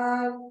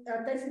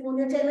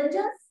testimonial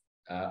challenges.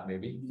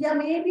 Maybe. Yeah,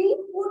 maybe.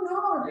 Who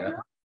knows? Yeah.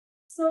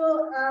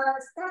 So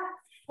start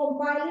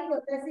compiling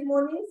your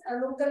testimonies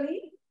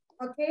locally.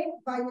 Okay,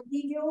 via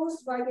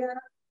videos, via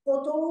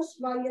photos,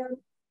 via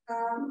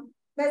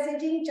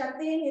messaging,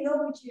 chatting.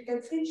 Which you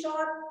can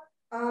screenshot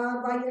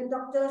via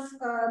doctor's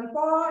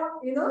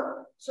report.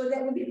 So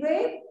that would be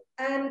great.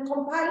 And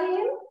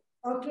compiling.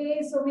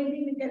 Okay, so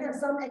maybe we can have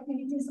some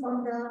activities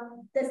on the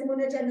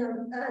testimonial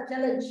channel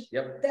challenge.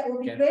 Yep. That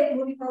would be great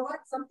moving forward.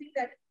 Something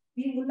that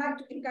we would like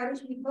to encourage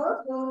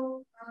people.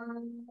 So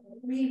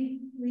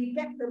we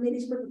get the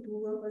management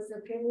approval first,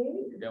 okay?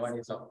 That one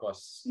is of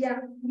course.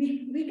 Yeah,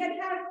 we can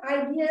have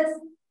ideas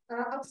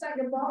outside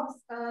the box.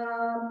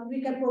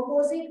 We can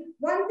propose it.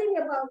 One thing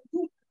about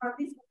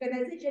this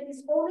organization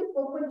is always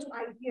open to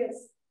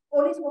ideas,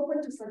 always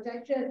open to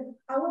suggestions.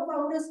 Our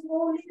founders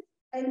always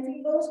and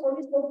CEOs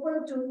always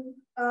open to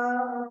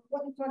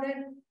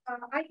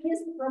ideas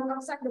from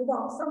outside the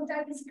box.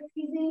 Sometimes it's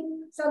crazy,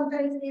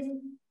 sometimes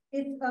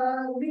it's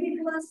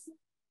ridiculous,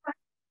 but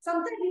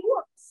sometimes it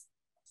works.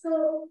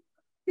 So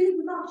please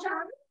do not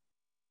shy.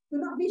 Do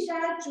not be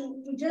shy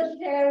to just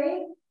share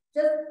it.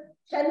 Just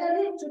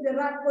channel it to the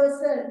right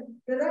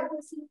person. The right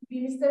person will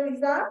be Mr.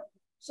 Rizal.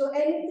 So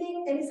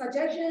anything, any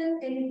suggestion,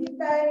 any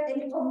feedback,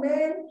 any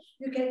comment,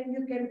 you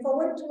can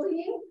forward to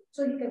him.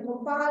 So you can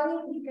compile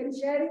it, you can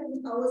share it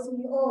with our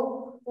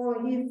CEO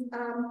for his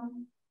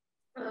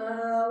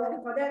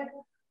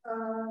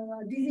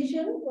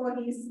decision, for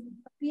his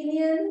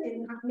opinion,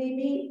 and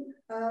maybe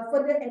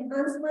further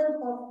enhancement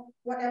of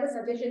whatever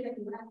suggestion that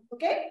you have.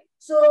 Okay,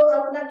 so I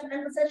would like to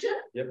end the session.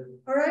 Yep.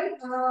 All right.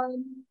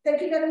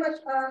 Thank you very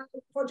much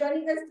for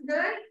joining us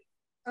tonight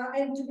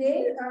and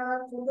today.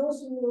 For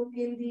those who are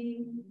in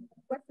the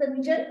Western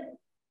region.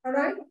 All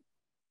right.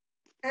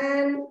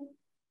 And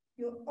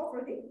you're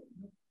already.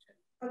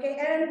 Okay,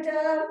 and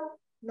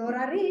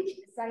Nora Rich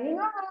signing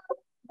off.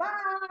 Bye.